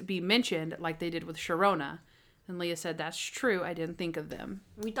at least be mentioned like they did with Sharona. And Leah said, that's true. I didn't think of them.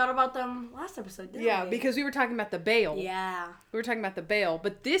 We thought about them last episode, didn't we? Yeah, because we were talking about the bail. Yeah. We were talking about the bail.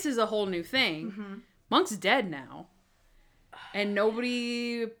 But this is a whole new thing. Mm-hmm. Monk's dead now. And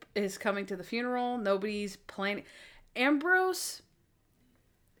nobody is coming to the funeral. Nobody's planning. Ambrose,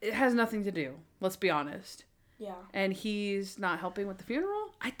 it has nothing to do. Let's be honest. Yeah. And he's not helping with the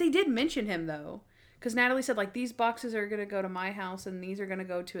funeral? They did mention him, though. Because Natalie said, like, these boxes are going to go to my house and these are going to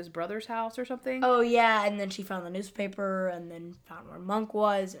go to his brother's house or something. Oh, yeah. And then she found the newspaper and then found where Monk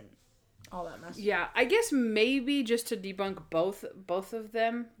was and all that mess. Yeah. I guess maybe just to debunk both of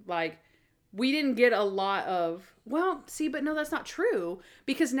them, like, we didn't get a lot of... Well, see, but no, that's not true.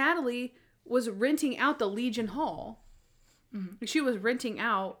 Because Natalie was renting out the Legion Hall. Mm-hmm. She was renting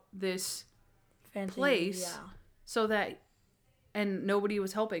out this place so that... And nobody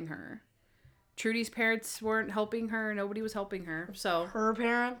was helping her. Trudy's parents weren't helping her. Nobody was helping her. So her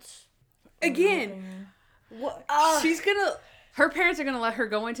parents? Again, what? Her parents are gonna let her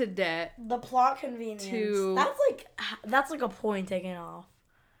go into debt. The plot convenience. That's like a point taken off.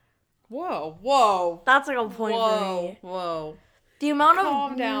 Whoa. That's like a point for me. Whoa. The amount of...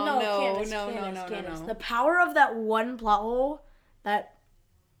 Calm down. No. No. The power of that one plot hole that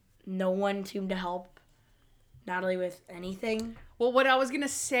no one seemed to help Natalie with anything. Well, what I was going to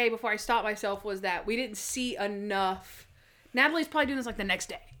say before I stopped myself was that we didn't see enough. Natalie's probably doing this like the next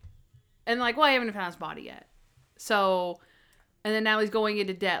day. And like, well, I haven't found his body yet. So, and then Natalie's going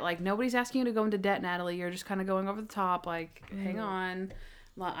into debt. Like, nobody's asking you to go into debt, Natalie. You're just kind of going over the top. Like, hang on.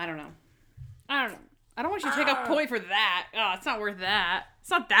 Well, I don't know. I don't want you to take a point for that. Oh, it's not worth that.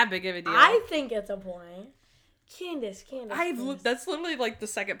 It's not that big of a deal. I think it's a point. Candace. That's literally like the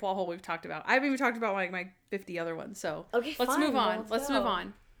second plot hole we've talked about. I haven't even talked about like my 50 other ones. So okay, let's move on. Let's move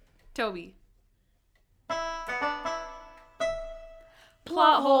on. Toby.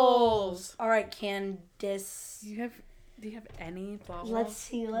 Plot holes. All right, Candace. Do you have any plot holes? Let's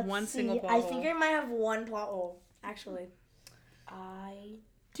see. One single plot hole. I think I might have one plot hole. Actually, I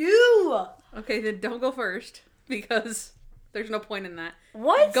do. Okay, then don't go first because there's no point in that.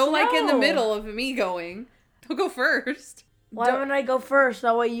 What? Go like in the middle of me going. Don't go first. Why wouldn't I go first?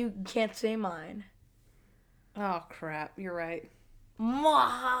 That way you can't say mine. Oh, crap. You're right.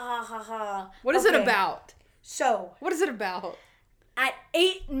 What is it about? So. What is it about? At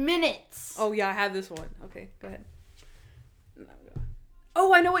 8 minutes. Oh, yeah, I have this one. Okay, go ahead.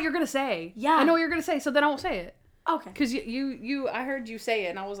 Oh, I know what you're going to say. Yeah. I know what you're going to say, so then I won't say it. Okay. Because I heard you say it,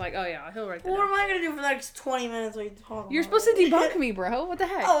 and I was like, oh, yeah, he'll write that. What am I going to do for the next 20 minutes while you talk? You're supposed to debunk me, bro. What the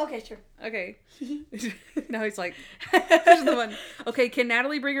heck? Oh, okay, sure. Okay. Now he's like, here's the one. Okay, can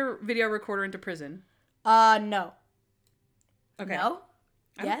Natalie bring her video recorder into prison? No. Okay. No?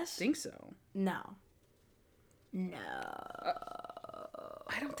 I don't think so. No.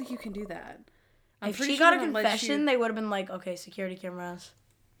 I don't think you can do that. If she got a confession, they would have been like, okay, security cameras.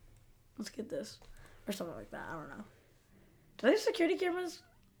 Let's get this. Or something like that. I don't know. Do they have security cameras?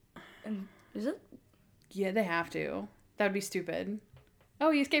 And is it? Yeah, they have to. That would be stupid. Oh,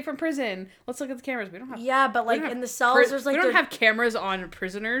 he escaped from prison. Let's look at the cameras. We don't have. Yeah, but like in the cells, there's like we don't have cameras on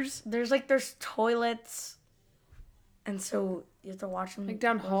prisoners. There's toilets, and so you have to watch them like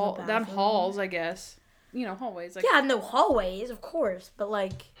down halls, I guess. You know, hallways. Like, yeah, no hallways, of course, but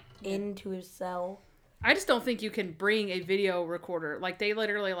like into his cell. I just don't think you can bring a video recorder. Like, they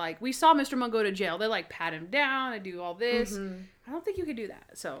literally, like, we saw Mr. Monk go to jail. They, like, pat him down and do all this. Mm-hmm. I don't think you could do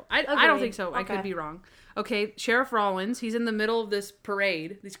that. So, I don't think so. Okay. I could be wrong. Okay, Sheriff Rollins, he's in the middle of this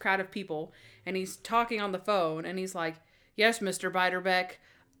parade, this crowd of people, and he's talking on the phone, and he's like, yes, Mr. Biderbeck,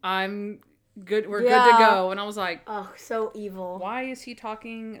 I'm good. We're good to go. And I was like, oh, so evil. Why is he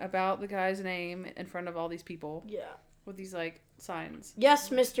talking about the guy's name in front of all these people? Yeah. With these, like, signs. Yes,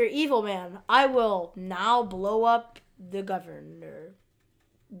 Mr. Evil Man, I will now blow up the governor.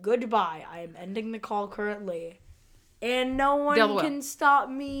 Goodbye. I am ending the call currently. And no one can stop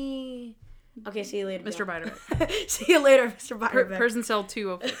me. Okay, see you later, Mr. Biderbeck. See you later, Mr. Biderbeck. Prison cell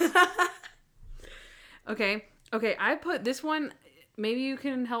 206. Okay, I put this one, maybe you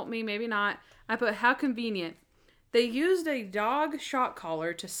can help me, maybe not. I put, how convenient. They used a dog shock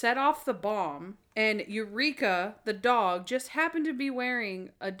collar to set off the bomb, and Eureka, the dog, just happened to be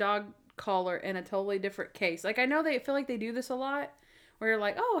wearing a dog collar in a totally different case. Like, I know they feel like they do this a lot, where you're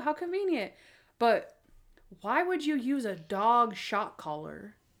like, oh, how convenient. But why would you use a dog shock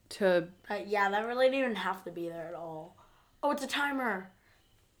collar to... yeah, that really didn't even have to be there at all. Oh, it's a timer.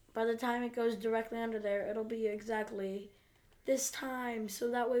 By the time it goes directly under there, it'll be exactly this time, so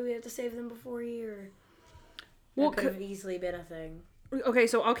that way we have to save them before here. That could have easily been a thing. Okay,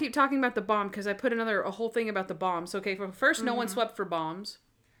 so I'll keep talking about the bomb because I put a whole thing about the bombs. Okay, first, no one swept for bombs.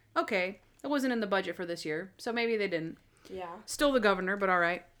 Okay, it wasn't in the budget for this year, so maybe they didn't. Yeah. Still the governor, but all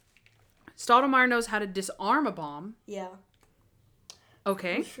right. Stottlemyre knows how to disarm a bomb. Yeah.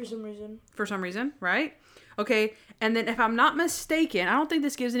 Okay. For some reason. For some reason, right? Okay, and then if I'm not mistaken, I don't think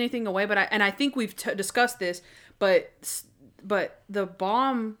this gives anything away, but I think we've discussed this, but the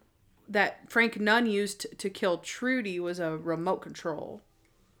bomb that Frank Nunn used to kill Trudy was a remote control.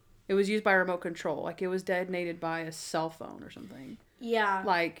 It was used by remote control. Like, it was detonated by a cell phone or something. Yeah.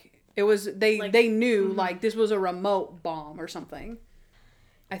 Like, it was, they knew, like, this was a remote bomb or something.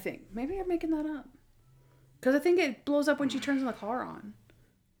 I think. Maybe I'm making that up. Because I think it blows up when she turns the car on.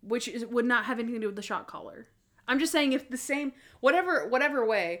 Which would not have anything to do with the shock collar. I'm just saying, if the same, whatever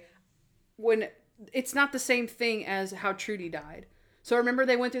way, when it's not the same thing as how Trudy died. So remember,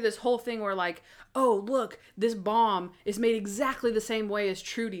 they went through this whole thing where, like, oh, look, this bomb is made exactly the same way as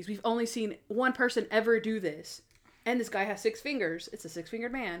Trudy's. We've only seen one person ever do this. And this guy has 6 fingers. It's a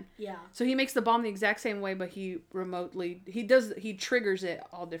 6-fingered man. Yeah. So he makes the bomb the exact same way, but he triggers it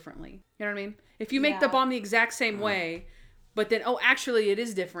all differently. You know what I mean? If you make the bomb the exact same way, but then, oh, actually it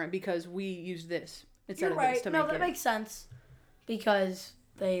is different because we used this instead of this to make it. No, that makes sense. Because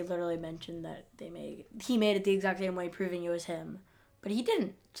they literally mentioned that he made it the exact same way, proving it was him. But he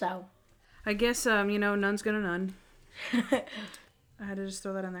didn't, so. I guess, none's gonna none. I had to just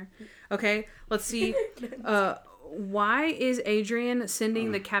throw that in there. Okay, let's see. Why is Adrian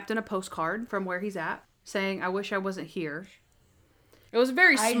sending the captain a postcard from where he's at, saying, I wish I wasn't here? It was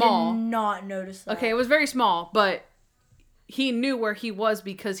very small. I did not notice that. Okay, it was very small, but he knew where he was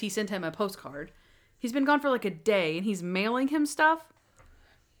because he sent him a postcard. He's been gone for like a day, and he's mailing him stuff.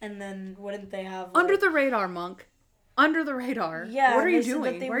 And then wouldn't they have... Under the radar, Monk. Under the radar. Yeah. What are you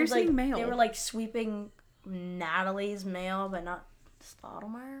doing? Why are you sending mail? They were like sweeping Natalie's mail, but not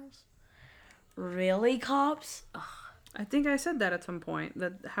Stottlemyre's. Really, cops? Ugh. I think I said that at some point.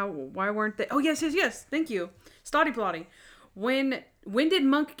 Why weren't they? Oh, yes. Thank you. Stotty Plotty. When did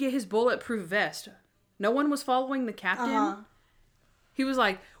Monk get his bulletproof vest? No one was following the captain? Uh-huh. He was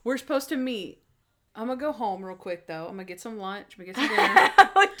like, we're supposed to meet. I'm going to go home real quick, though. I'm going to get some lunch. I'm going to get some dinner.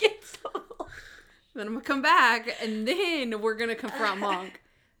 Then I'm going to come back, and then we're going to confront Monk.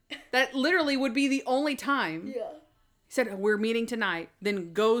 That literally would be the only time. Yeah. He said, we're meeting tonight.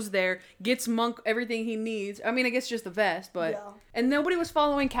 Then goes there, gets Monk everything he needs. I mean, I guess just the vest, but... Yeah. And nobody was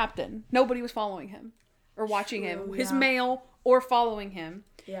following Captain. Nobody was following him. Or watching him. His mail, or following him.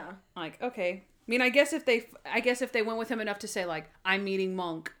 Yeah. Like, okay. I mean, I guess if they went with him enough to say, like, I'm meeting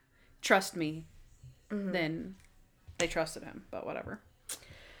Monk. Trust me. Mm-hmm. Then they trusted him. But whatever.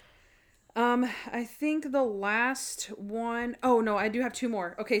 I think the last one... Oh, no, I do have 2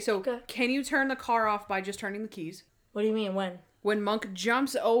 more. Okay, so Can you turn the car off by just turning the keys? What do you mean, when? when Monk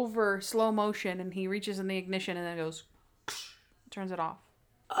jumps over slow motion and he reaches in the ignition and then goes, turns it off.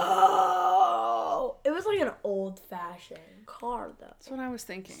 Oh, it was like an old-fashioned car, though. That's what I was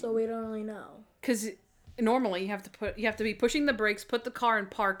thinking. So we don't really know. Because normally you have to be pushing the brakes, put the car in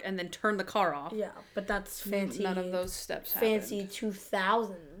park, and then turn the car off. Yeah, but that's fancy. None of those steps fancy happened.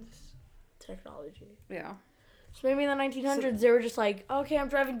 2000s technology. Yeah. So maybe in the 1900s they were just like, okay, I'm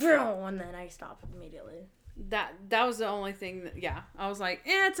driving, and then I stopped immediately. That was the only thing that, yeah. I was like,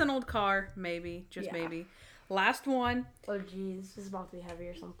 it's an old car, maybe, just maybe. Last one. Oh, geez. This is about to be heavy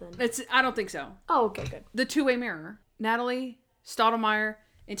or something. I don't think so. Oh, okay, good. The two-way mirror. Natalie Stottlemyre,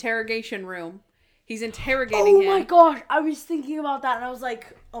 interrogation room. He's interrogating him. Oh my gosh, I was thinking about that and I was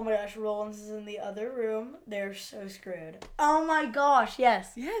like, oh my gosh, Rollins is in the other room. They're so screwed. Oh my gosh,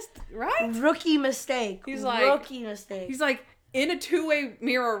 yes. Yes, right? Rookie mistake. He's like in a two-way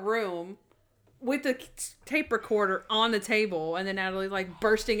mirror room with the tape recorder on the table, and then Natalie like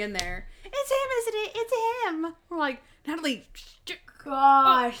bursting in there. It's him, isn't it? It's him. We're like, Natalie.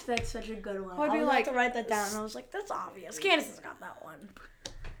 Gosh, that's such a good one. I'd be like to write that down, and I was like, that's obvious. Candace has got that one.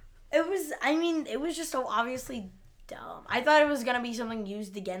 It was just so obviously dumb. I thought it was gonna be something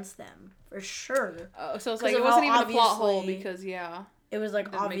used against them for sure. So it's like it wasn't even a plot hole because it was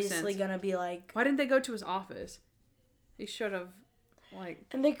like obviously gonna be like. Why didn't they go to his office? He should have.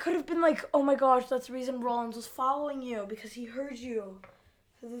 And they could have been like, oh my gosh, that's the reason Rollins was following you, because he heard you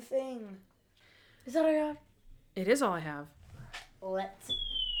through the thing. Is that all I have? It is all I have. Let's.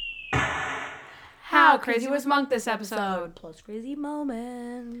 How crazy was Monk this episode? Plus crazy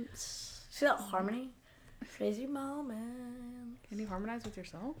moments. See that harmony? Crazy moments. Can you harmonize with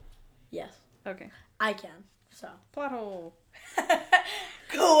yourself? Yes. Okay. I can. So. Plot hole.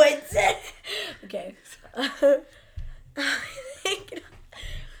 Coincidence. Okay.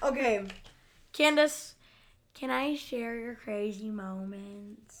 Okay, Candace, can I share your crazy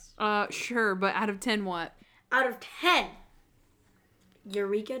moments? Sure, but out of 10 what? Out of 10,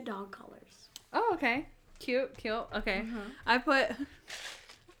 Eureka dog collars. Oh, okay. Cute. Okay. Mm-hmm. I put,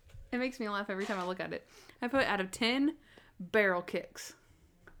 it makes me laugh every time I look at it. I put out of 10, barrel kicks.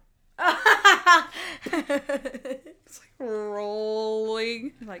 It's like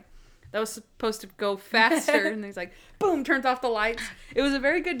rolling. Like, that was supposed to go faster, and he's like, boom, turns off the lights. It was a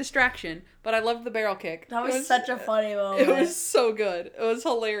very good distraction, but I loved the barrel kick. That was such a funny moment. It was so good. It was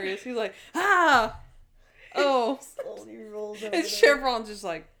hilarious. He's like, ah! Oh. Slowly rolls over And Chevron's just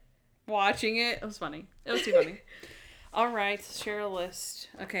like, watching it. It was funny. It was too funny. All right, share a list.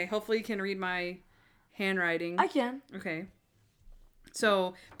 Okay, hopefully you can read my handwriting. I can. Okay.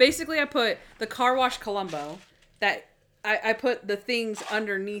 So, basically I put the car wash Columbo that... I put the things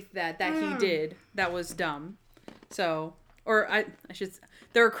underneath that he did that was dumb. So, or I should,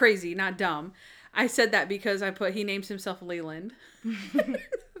 they were crazy, not dumb. I said that because I put, he names himself Leland.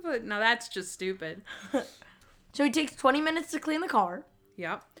 But no, that's just stupid. So he takes 20 minutes to clean the car.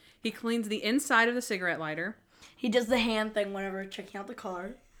 Yep. He cleans the inside of the cigarette lighter. He does the hand thing whenever checking out the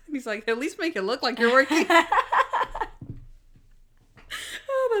car. He's like, at least make it look like you're working.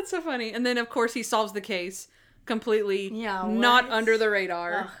 Oh, that's so funny. And then, of course, he solves the case. Completely not under the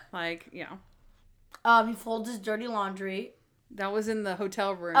radar. Ugh. Like, yeah. He folds his dirty laundry. That was in the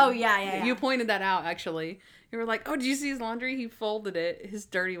hotel room. Oh, yeah. You pointed that out, actually. You were like, oh, did you see his laundry? He folded it, his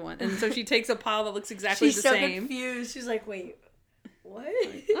dirty one. And so she takes a pile that looks exactly the same. She's so confused. She's like, wait, what?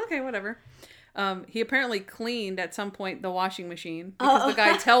 Okay, whatever. He apparently cleaned at some point the washing machine. Because the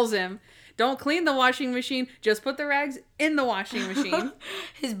guy tells him, don't clean the washing machine. Just put the rags in the washing machine.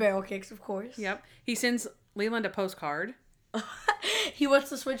 His barrel kicks, of course. Yep. He sends Leland a postcard. He wants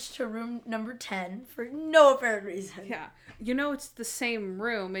to switch to room number 10 for no apparent reason. Yeah. You know, it's the same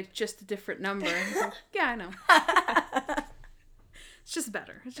room. It's just a different number. Like, yeah, I know. It's just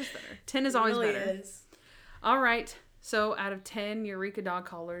better. 10 is always better. Is. All right. So, out of 10 Eureka dog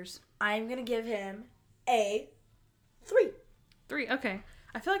collars. I'm going to give him a 3. 3, okay.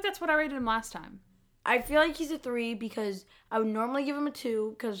 I feel like that's what I rated him last time. I feel like he's a 3 because I would normally give him a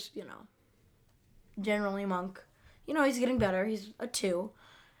 2 because, generally Monk, he's getting better. He's a 2.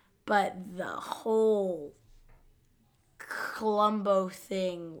 But the whole Columbo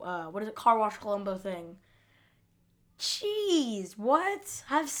thing, what is it? Car wash Columbo thing. Jeez, what?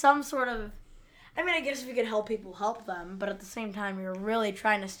 Have some sort of... I guess if you could help people, help them. But at the same time, you're really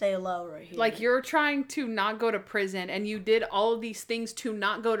trying to stay low right here. Like, you're trying to not go to prison, and you did all of these things to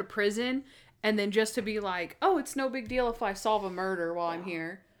not go to prison, and then just to be like, oh, it's no big deal if I solve a murder while I'm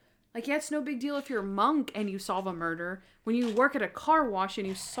here. Like, yeah, it's no big deal if you're a monk and you solve a murder. When you work at a car wash and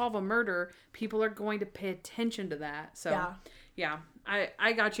you solve a murder, people are going to pay attention to that. So, yeah,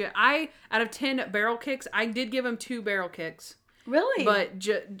 I got you. Out of 10 barrel kicks, I did give him 2 barrel kicks. Really? But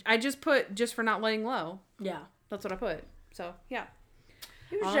I just put just for not laying low. Yeah. That's what I put. So, yeah.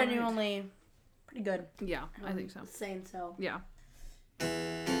 He was genuinely pretty good. Yeah, I think so. Saying so. Yeah.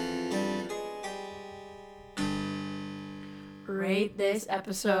 Rate this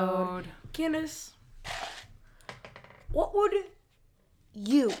episode. Candace, what would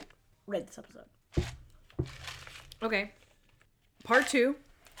you rate this episode? Okay. Part 2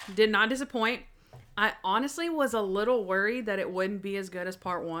 did not disappoint. I honestly was a little worried that it wouldn't be as good as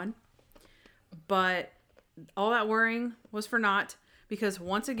part 1. But all that worrying was for naught, because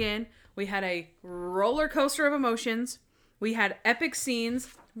once again, we had a roller coaster of emotions. We had epic scenes,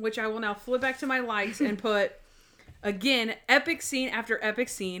 which I will now flip back to my likes and put, again, epic scene after epic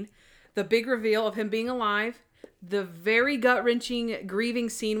scene. The big reveal of him being alive. The very gut-wrenching, grieving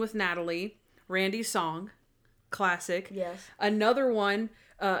scene with Natalie. Randy's song. Classic. Yes. Another one,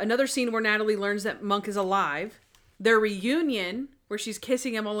 another scene where Natalie learns that Monk is alive. Their reunion, where she's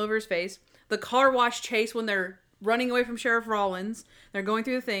kissing him all over his face. The car wash chase when they're running away from Sheriff Rollins. They're going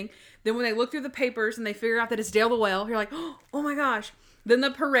through the thing. Then when they look through the papers and they figure out that it's Dale the Whale, you're like, oh my gosh. Then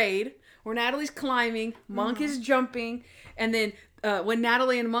the parade, where Natalie's climbing, Monk is jumping, and then when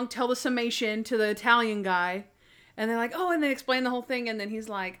Natalie and Monk tell the summation to the Italian guy, and they're like, and they explain the whole thing, and then he's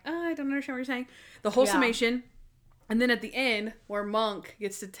like, I don't understand what you're saying. The whole summation. And then at the end, where Monk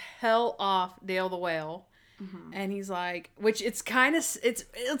gets to tell off Dale the Whale, and he's like, which it's kind of, it's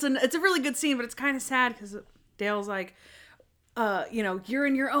a really good scene, but it's kind of sad because Dale's like, you're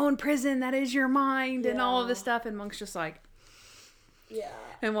in your own prison, that is your mind, and all of this stuff, and Monk's just like,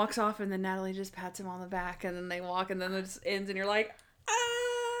 and walks off, and then Natalie just pats him on the back, and then they walk, and then it just ends, and you're like,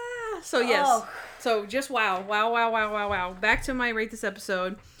 So yes, so just wow. Back to my rate this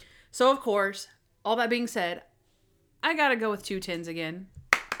episode. So of course, all that being said, I gotta go with 2 10s again.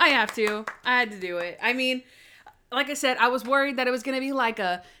 I have to. I had to do it. I mean, like I said, I was worried that it was gonna be like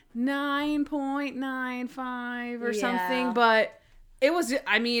a 9.95 or something, but it was,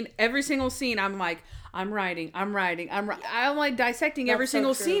 I mean, every single scene, I'm like, I'm like dissecting every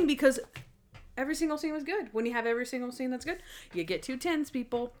single scene, because every single scene was good. When you have every single scene that's good, you get 2 10s,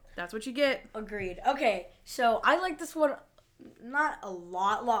 people. That's what you get. Agreed. Okay, so I like this one not a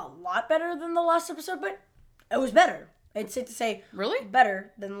lot better than the last episode, but it was better. It's safe to say, really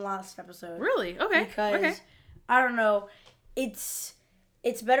better than the last episode. Really? Okay. Because I don't know, it's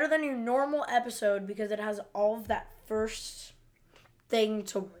better than your normal episode because it has all of that first thing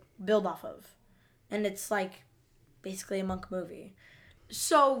to build off of, and it's like basically a Monk movie.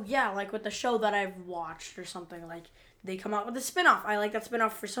 So yeah, like with the show that I've watched or something, like they come out with a spinoff. I like that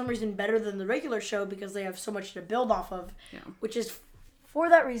spinoff for some reason better than the regular show because they have so much to build off of, which is for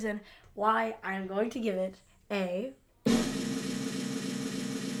that reason why I'm going to give it a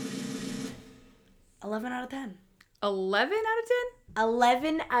 11 out of 10. 11 out of 10?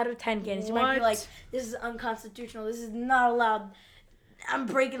 11 out of 10, Candace. You might be like, this is unconstitutional. This is not allowed. I'm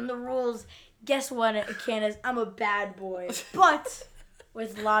breaking the rules. Guess what, Candace? I'm a bad boy. But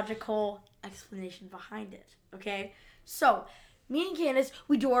with logical explanation behind it, okay? So, me and Candace,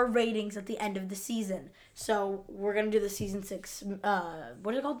 we do our ratings at the end of the season. So, we're going to do the season 6,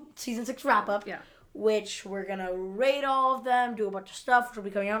 what is it called? Season 6 wrap-up. Yeah. Which we're going to rate all of them, do a bunch of stuff, which will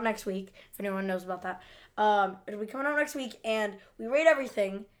be coming out next week, if anyone knows about that. It'll be coming out next week, and we rate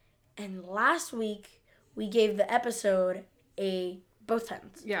everything. And last week, we gave the episode both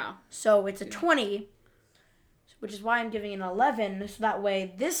 10s. Yeah. So it's a 20, which is why I'm giving it an 11, so that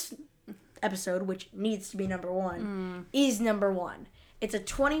way this episode, which needs to be number 1, is number 1. It's a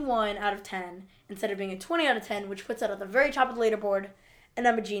 21 out of 10, instead of being a 20 out of 10, which puts it at the very top of the leaderboard. And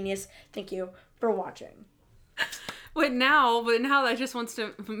I'm a genius. Thank you for watching. But now that just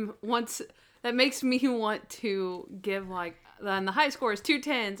that makes me want to give, like, then the high score is 2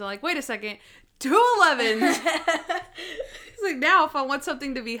 10s. I'm like, wait a second, 2 11s. It's like, now if I want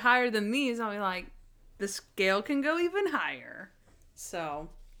something to be higher than these, I'll be like, the scale can go even higher. So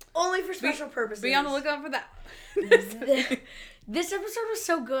only for special purposes. Be on the lookout for that. This episode was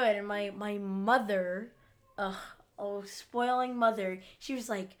so good, and my mother, spoiling mother, she was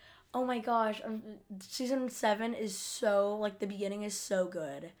like, oh my gosh, season 7 is so, like, the beginning is so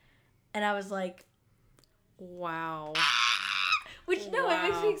good. And I was like, wow. Which, no, it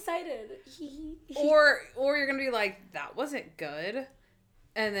makes me excited. Or you're going to be like, that wasn't good.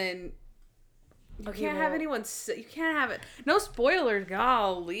 And then you can't have anyone, you can't have it. No spoilers,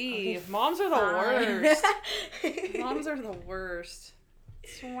 golly. Okay, moms are the worst. Moms are the worst.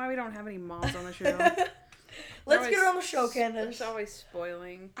 That's why we don't have any moms on the show. Let's get her on the show, Candace. She's always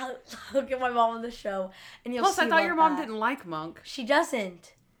spoiling. I'll get my mom on the show, and you'll Plus, see I thought your mom that. didn't like Monk. She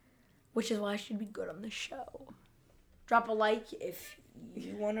doesn't, which is why she'd be good on the show. Drop a like if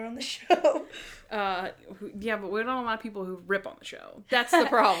you want her on the show. Yeah, but we don't allow people who rip on the show. That's the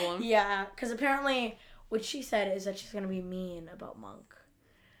problem. Yeah, because apparently what she said is that she's going to be mean about Monk.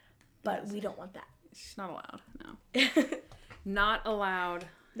 But we don't want that. She's not allowed. No. Not allowed.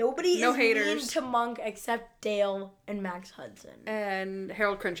 Nobody No is haters. mean to Monk except Dale and Max Hudson. And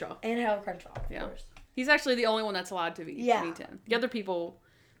Harold Crenshaw. And Harold Crenshaw, of course. He's actually the only one that's allowed to be mean to him. The other people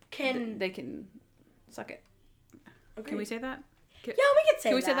they can suck it. Okay. Can we say that? Yeah, we can say that.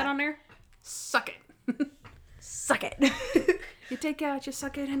 Can we say that on there? Suck it. Suck it. You take out, you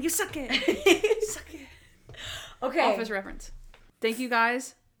suck it, and you suck it. Suck it. Okay. Office reference. Thank you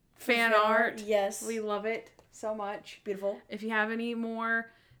guys. Fan art. Yes. We love it so much. Beautiful. If you have any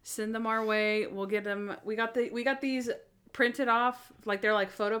more, send them our way. We'll get them. We got these printed off, like they're like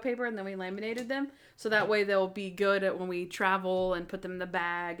photo paper, and then we laminated them. So that way they'll be good at when we travel and put them in the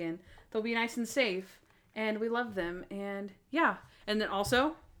bag, and they'll be nice and safe. And we love them. And yeah. And then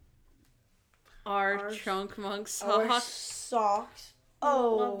also our Chunk Monk socks. Our socks.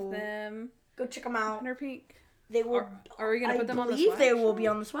 Oh. Love them. Go check them out. They're pink. They will. Are we gonna put them on the swag swag they will shop? be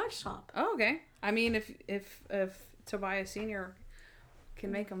on the swag shop. Oh, okay. I mean, if Tobias Senior can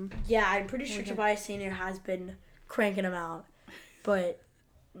make them. Yeah, I'm pretty sure Tobias Senior has been cranking them out, but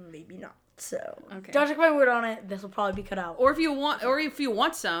maybe not. So Okay. don't take my word on it. This will probably be cut out. Or if you want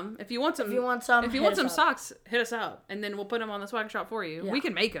some socks, hit us up, and then we'll put them on the swag shop for you. Yeah. We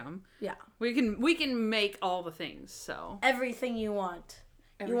can make them. Yeah. We can make all the things. So Everything you want.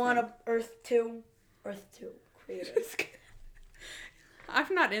 Everything. You want a Earth 2? Earth 2 creators.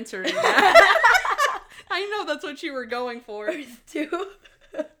 I'm not inserting that. I know that's what you were going for. Earth 2.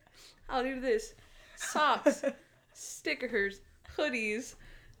 I'll do this: socks, stickers, hoodies,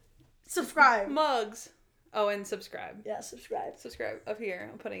 Subscribe. mugs. Oh, and subscribe. Yeah, subscribe. Subscribe up here.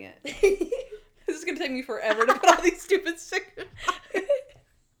 I'm putting it. This is gonna take me forever to put all these stupid stickers.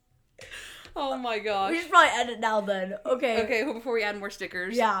 Oh my gosh. We should probably end it now then. Okay. Okay, before we add more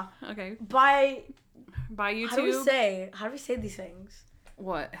stickers. Yeah. Okay. Bye. Bye, YouTube. How do we say these things?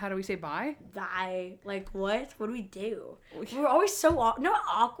 What? How do we say bye? Bye. Like what? What do we do? We're always so not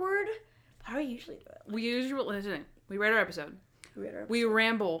awkward. How do we usually do it? We read our episode. We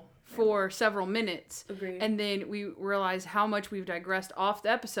ramble for several minutes. Agreed. And then we realize how much we've digressed off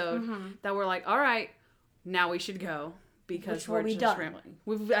the episode that we're like, all right, now we should go because we're just rambling.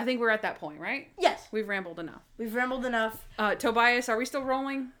 I think we're at that point, right? Yes. We've rambled enough. We've rambled enough. Tobias, are we still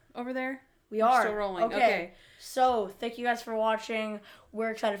rolling over there? We are. Still rolling. Okay. So, thank you guys for watching.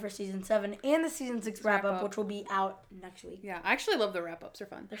 We're excited for season 7 and the season 6 wrap-up, which will be out next week. Yeah, I actually love the wrap-ups. They're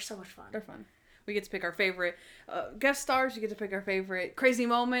fun. They're so much fun. They're fun. We get to pick our favorite guest stars. We get to pick our favorite crazy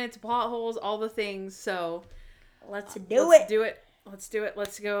moments, plot holes, all the things. So let's do it. Let's do it.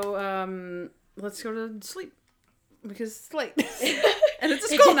 Let's go. Let's go to sleep because it's late and it's a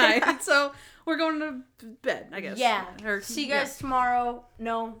school night. So we're going to bed, I guess. Yeah. See you guys tomorrow.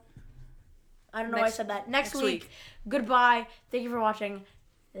 No, I don't know why I said that. Next week. Goodbye. Thank you for watching.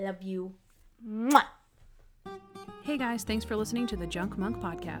 Love you. Mwah. Hey guys, thanks for listening to the Junk Monk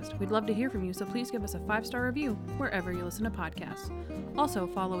podcast. We'd love to hear from you, so please give us a 5-star review wherever you listen to podcasts. Also,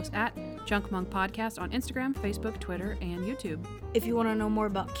 follow us at Junk Monk Podcast on Instagram, Facebook, Twitter, and YouTube. If you want to know more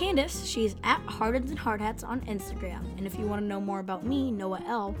about Candace, she's at Hardens and Hardhats on Instagram. And if you want to know more about me, Noah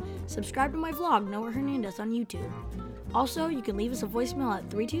L., subscribe to my vlog, Noah Hernandez, on YouTube. Also, you can leave us a voicemail at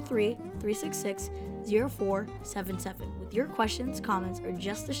 323-366-0477 with your questions, comments, or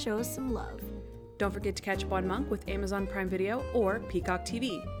just to show us some love. Don't forget to catch up on Monk with Amazon Prime Video or Peacock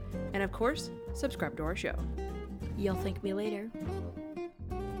TV. And of course, subscribe to our show. You'll thank me later.